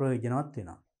ප්‍රයෝජනවත්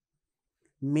වෙනවා.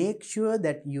 Make sure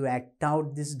that you act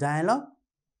out this dialogue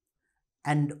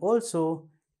and also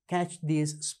catch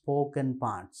these spoken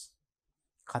parts.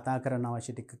 කතා කරන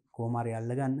අවශ්‍ය ටික කොහොම හරි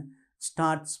අල්ලගන්න.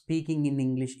 Start speaking in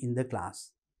English in the class.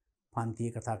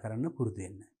 පන්තියේ කතා කරන්න පුරුදු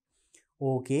වෙන්න.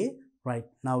 Okay, right.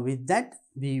 Now with that,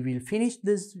 we will finish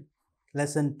this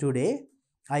lesson today.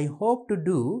 I hope to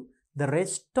do the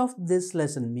rest of this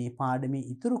lesson. මේ පාඩමේ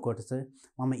ඉතුරු කොටස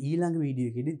මම ඊළඟ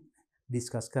වීඩියෝ එකේදී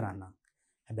discuss කරන්නම්.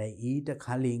 හැබැයි ඊට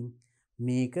කලින්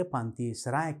මේක පන්ති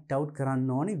ඉස්සරහා act out කරන්න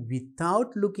ඕනේ without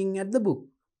looking at the book.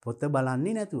 පොත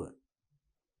බලන්නේ නැතුව.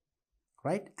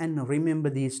 Right? And remember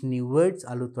these new words,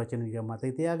 අලුත් වචන ටික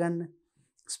මතක තියාගන්න.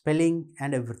 Spelling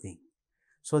and everything.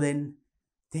 So then,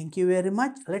 thank you very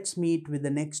much. Let's meet with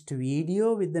the next video,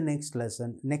 with the next lesson,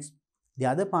 the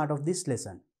other part of this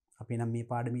lesson. අපි නම් මේ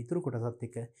පාඩම ඉතුරු කොටසත්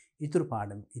එක්ක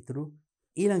ඉතුරු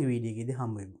ඊළඟ වීඩියෝ එකේදී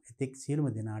හම්බ වෙමු. එතෙක් සියලුම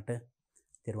දෙනාට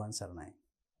තෙරුවන් සරණයි.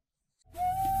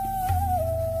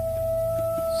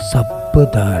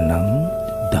 සබ්බදානං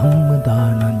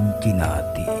ධම්මදානං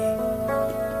ජිනාති.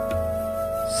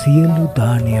 සියලු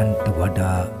දානයන්ට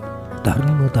වඩා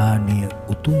ධර්ම දානය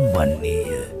උතුම්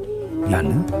වන්නේය යන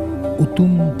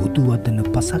උතුම් බුදු වදන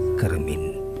පසක් කරමින්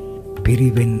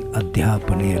පිරිවෙන්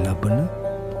අධ්‍යාපනය ලබන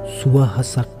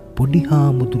සුවහසක් පොඩි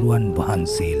හාමුදුරුවන්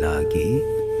වහන්සේලාගේ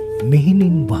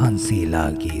මෙහෙණින්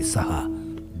වහන්සේලාගේ සහ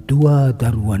දුවා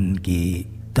දරුවන්ගේ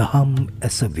දහම්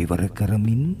ඇස විවර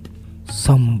කරමින්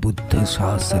සම්බුද්ධ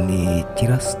ශාසනයේ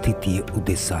චිරස්ථිතිය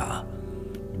උදෙසා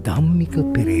ධම්මික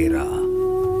පෙරේරා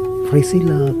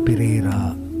ෆ්‍රෙසිලා පෙරේරා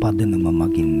පදනම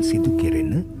මගින් සිදු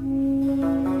කෙරෙන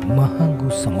මහඟු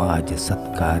සමාජ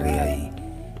සත්කාරයයි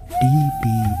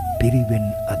ටීපී පිරිවෙන්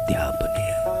අධ්‍යාපනය.